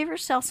right, so give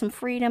yourself some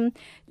freedom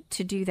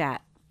to do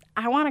that.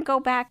 I want to go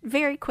back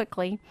very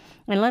quickly,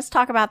 and let's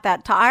talk about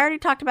that. I already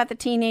talked about the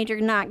teenager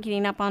not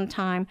getting up on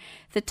time.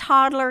 The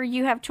toddler,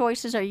 you have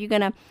choices. Are you going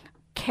to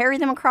carry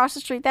them across the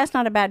street? That's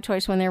not a bad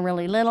choice when they're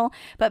really little.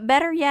 But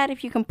better yet,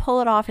 if you can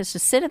pull it off, is to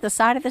sit at the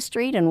side of the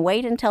street and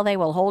wait until they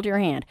will hold your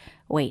hand.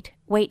 Wait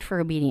for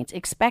obedience.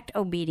 Expect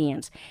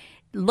obedience.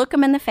 Look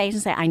them in the face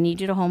and say, I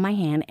need you to hold my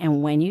hand,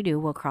 and when you do,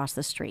 we'll cross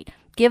the street.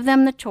 Give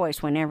them the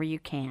choice whenever you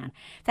can.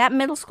 That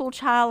middle school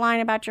child line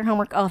about your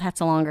homework,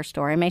 that's a longer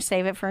story. I may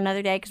save it for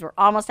another day because we're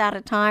almost out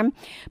of time.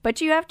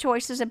 But you have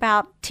choices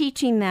about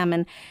teaching them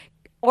and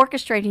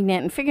orchestrating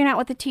it and figuring out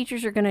what the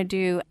teachers are going to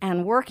do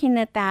and working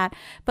at that.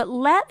 But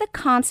let the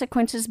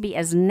consequences be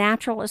as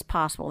natural as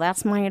possible.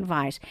 That's my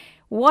advice.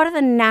 What are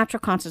the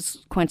natural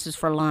consequences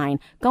for lying?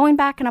 Going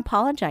back and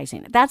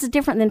apologizing. That's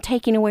different than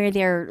taking away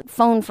their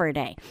phone for a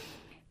day.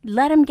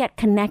 Let them get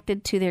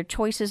connected to their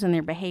choices and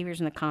their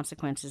behaviors and the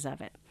consequences of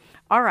it.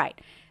 All right.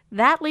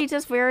 That leads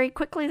us very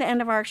quickly to the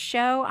end of our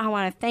show. I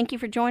want to thank you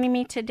for joining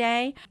me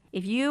today.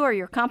 If you or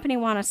your company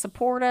want to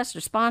support us or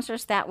sponsor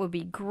us, that would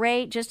be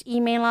great. Just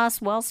email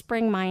us,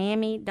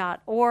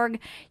 wellspringmiami.org.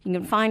 You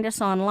can find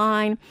us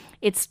online.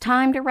 It's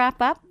time to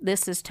wrap up.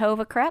 This is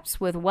Tova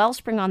Krebs with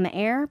Wellspring on the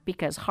Air,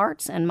 because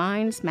hearts and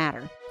minds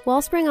matter.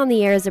 Wellspring on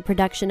the Air is a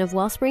production of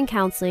Wellspring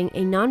Counseling,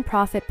 a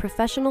nonprofit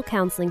professional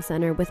counseling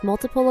center with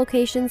multiple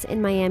locations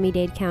in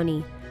Miami-Dade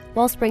County.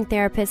 Wellspring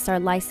therapists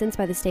are licensed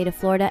by the state of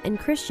Florida and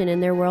Christian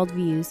in their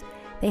worldviews.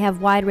 They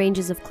have wide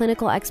ranges of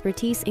clinical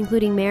expertise,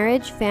 including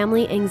marriage,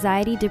 family,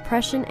 anxiety,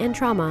 depression, and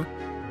trauma.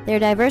 Their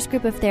diverse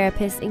group of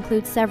therapists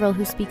includes several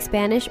who speak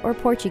Spanish or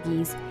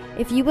Portuguese.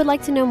 If you would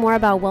like to know more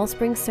about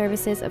Wellspring's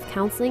services of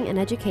counseling and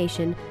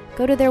education,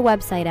 go to their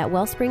website at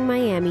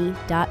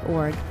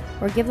wellspringmiami.org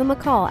or give them a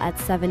call at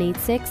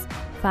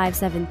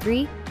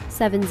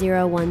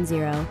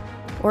 786-573-7010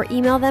 or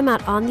email them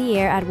at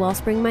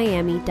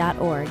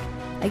ontheair@wellspringmiami.org.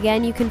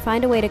 Again, you can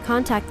find a way to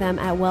contact them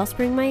at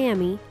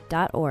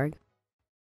wellspringmiami.org.